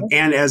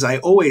 And as I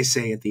always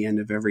say at the end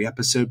of every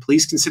episode,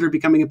 please consider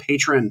becoming a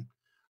patron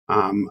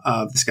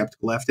of The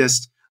Skeptical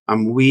Leftist.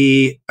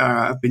 We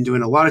have been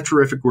doing a lot of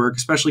terrific work,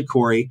 especially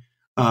Corey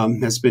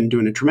has been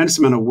doing a tremendous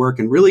amount of work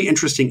and really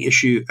interesting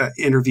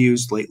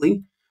interviews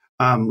lately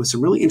with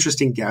some really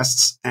interesting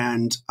guests.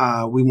 And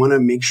we want to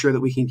make sure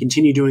that we can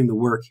continue doing the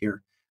work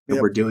here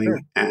that we're doing. Sure.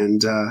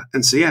 And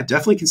so, yeah,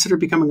 definitely consider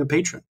becoming a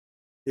patron.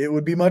 It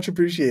would be much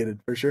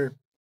appreciated, for sure.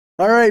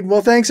 All right.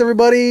 Well, thanks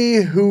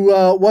everybody who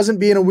wasn't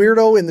being a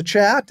weirdo in the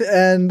chat,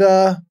 and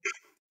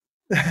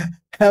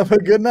have a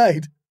good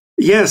night.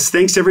 Yes,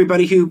 thanks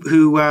everybody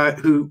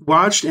who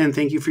watched, and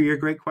thank you for your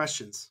great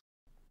questions.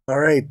 All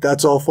right,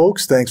 that's all,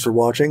 folks. Thanks for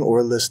watching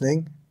or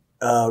listening.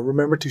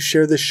 Remember to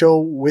share this show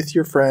with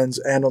your friends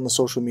and on the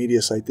social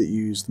media site that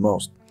you use the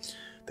most.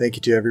 Thank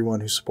you to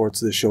everyone who supports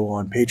this show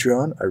on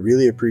Patreon. I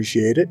really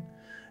appreciate it,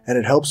 and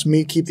it helps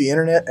me keep the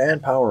internet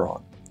and power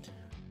on.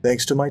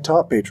 Thanks to my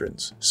top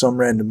patrons: Some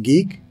Random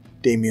Geek,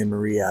 Damian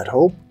Marie at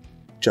Hope,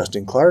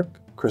 Justin Clark,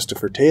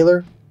 Christopher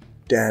Taylor,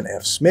 Dan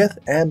F. Smith,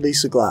 and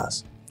Lisa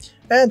Glass.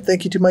 And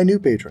thank you to my new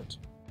patrons.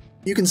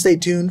 You can stay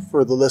tuned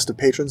for the list of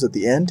patrons at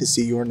the end to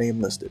see your name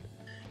listed.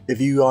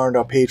 If you aren't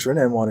a patron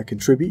and want to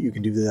contribute, you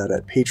can do that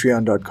at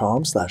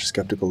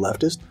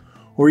patreon.com/skepticalleftist,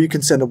 or you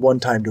can send a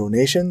one-time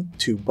donation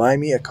to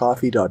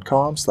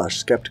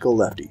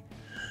buymeacoffee.com/skepticallefty.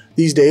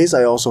 These days,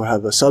 I also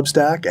have a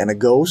Substack and a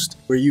Ghost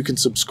where you can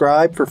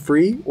subscribe for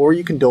free, or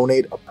you can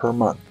donate per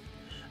month.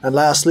 And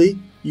lastly,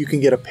 you can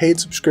get a paid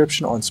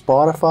subscription on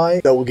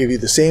Spotify that will give you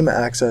the same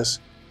access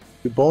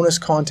to bonus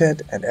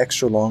content and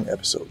extra long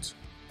episodes.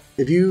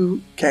 If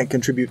you can't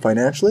contribute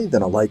financially,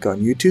 then a like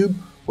on YouTube,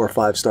 or a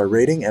 5-star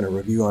rating and a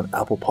review on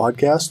Apple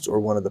Podcasts or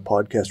one of the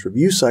podcast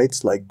review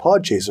sites like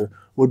Podchaser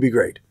would be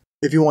great.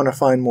 If you want to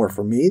find more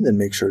from me, then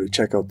make sure to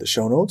check out the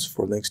show notes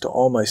for links to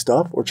all my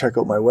stuff, or check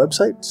out my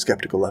website,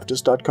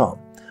 skepticalleftist.com.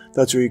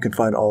 That's where you can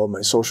find all of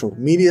my social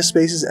media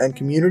spaces and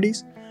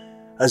communities,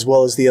 as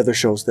well as the other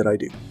shows that I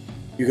do.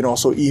 You can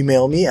also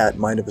email me at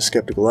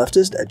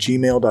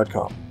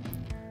mindofaskepticalleftist@gmail.com.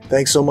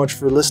 Thanks so much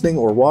for listening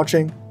or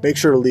watching. Make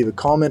sure to leave a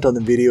comment on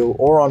the video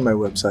or on my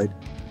website.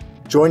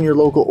 Join your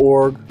local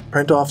org,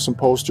 print off some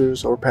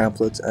posters or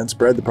pamphlets, and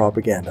spread the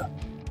propaganda.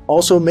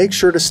 Also, make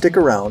sure to stick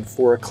around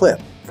for a clip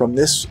from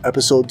this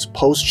episode's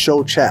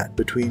post-show chat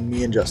between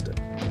me and Justin.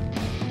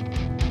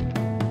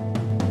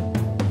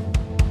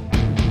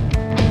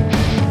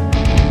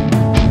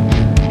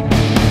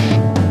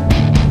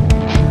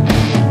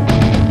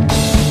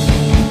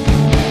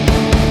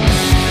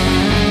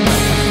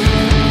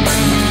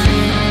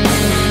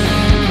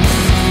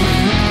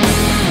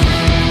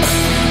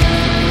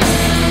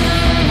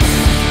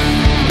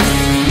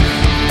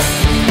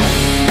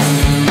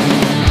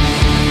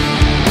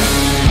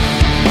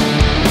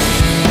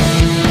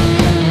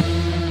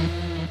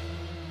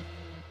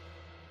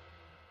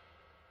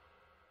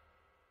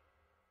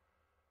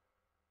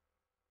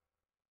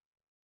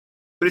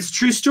 But it's a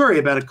true story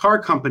about a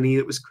car company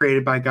that was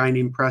created by a guy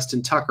named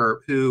Preston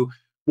Tucker, who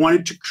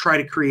wanted to try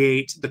to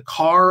create the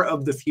car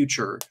of the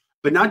future,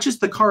 but not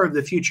just the car of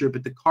the future,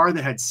 but the car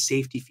that had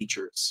safety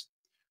features.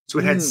 So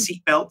it had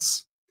seat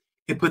belts.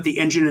 It put the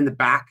engine in the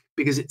back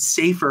because it's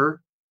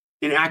safer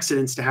in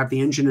accidents to have the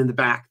engine in the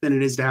back than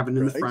it is to have it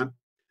in the front.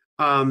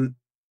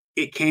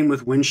 It came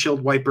with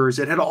windshield wipers.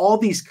 It had all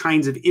these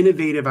kinds of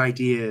innovative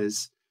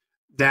ideas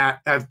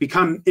that have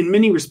become, in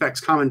many respects,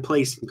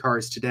 commonplace in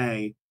cars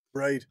today.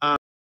 Right.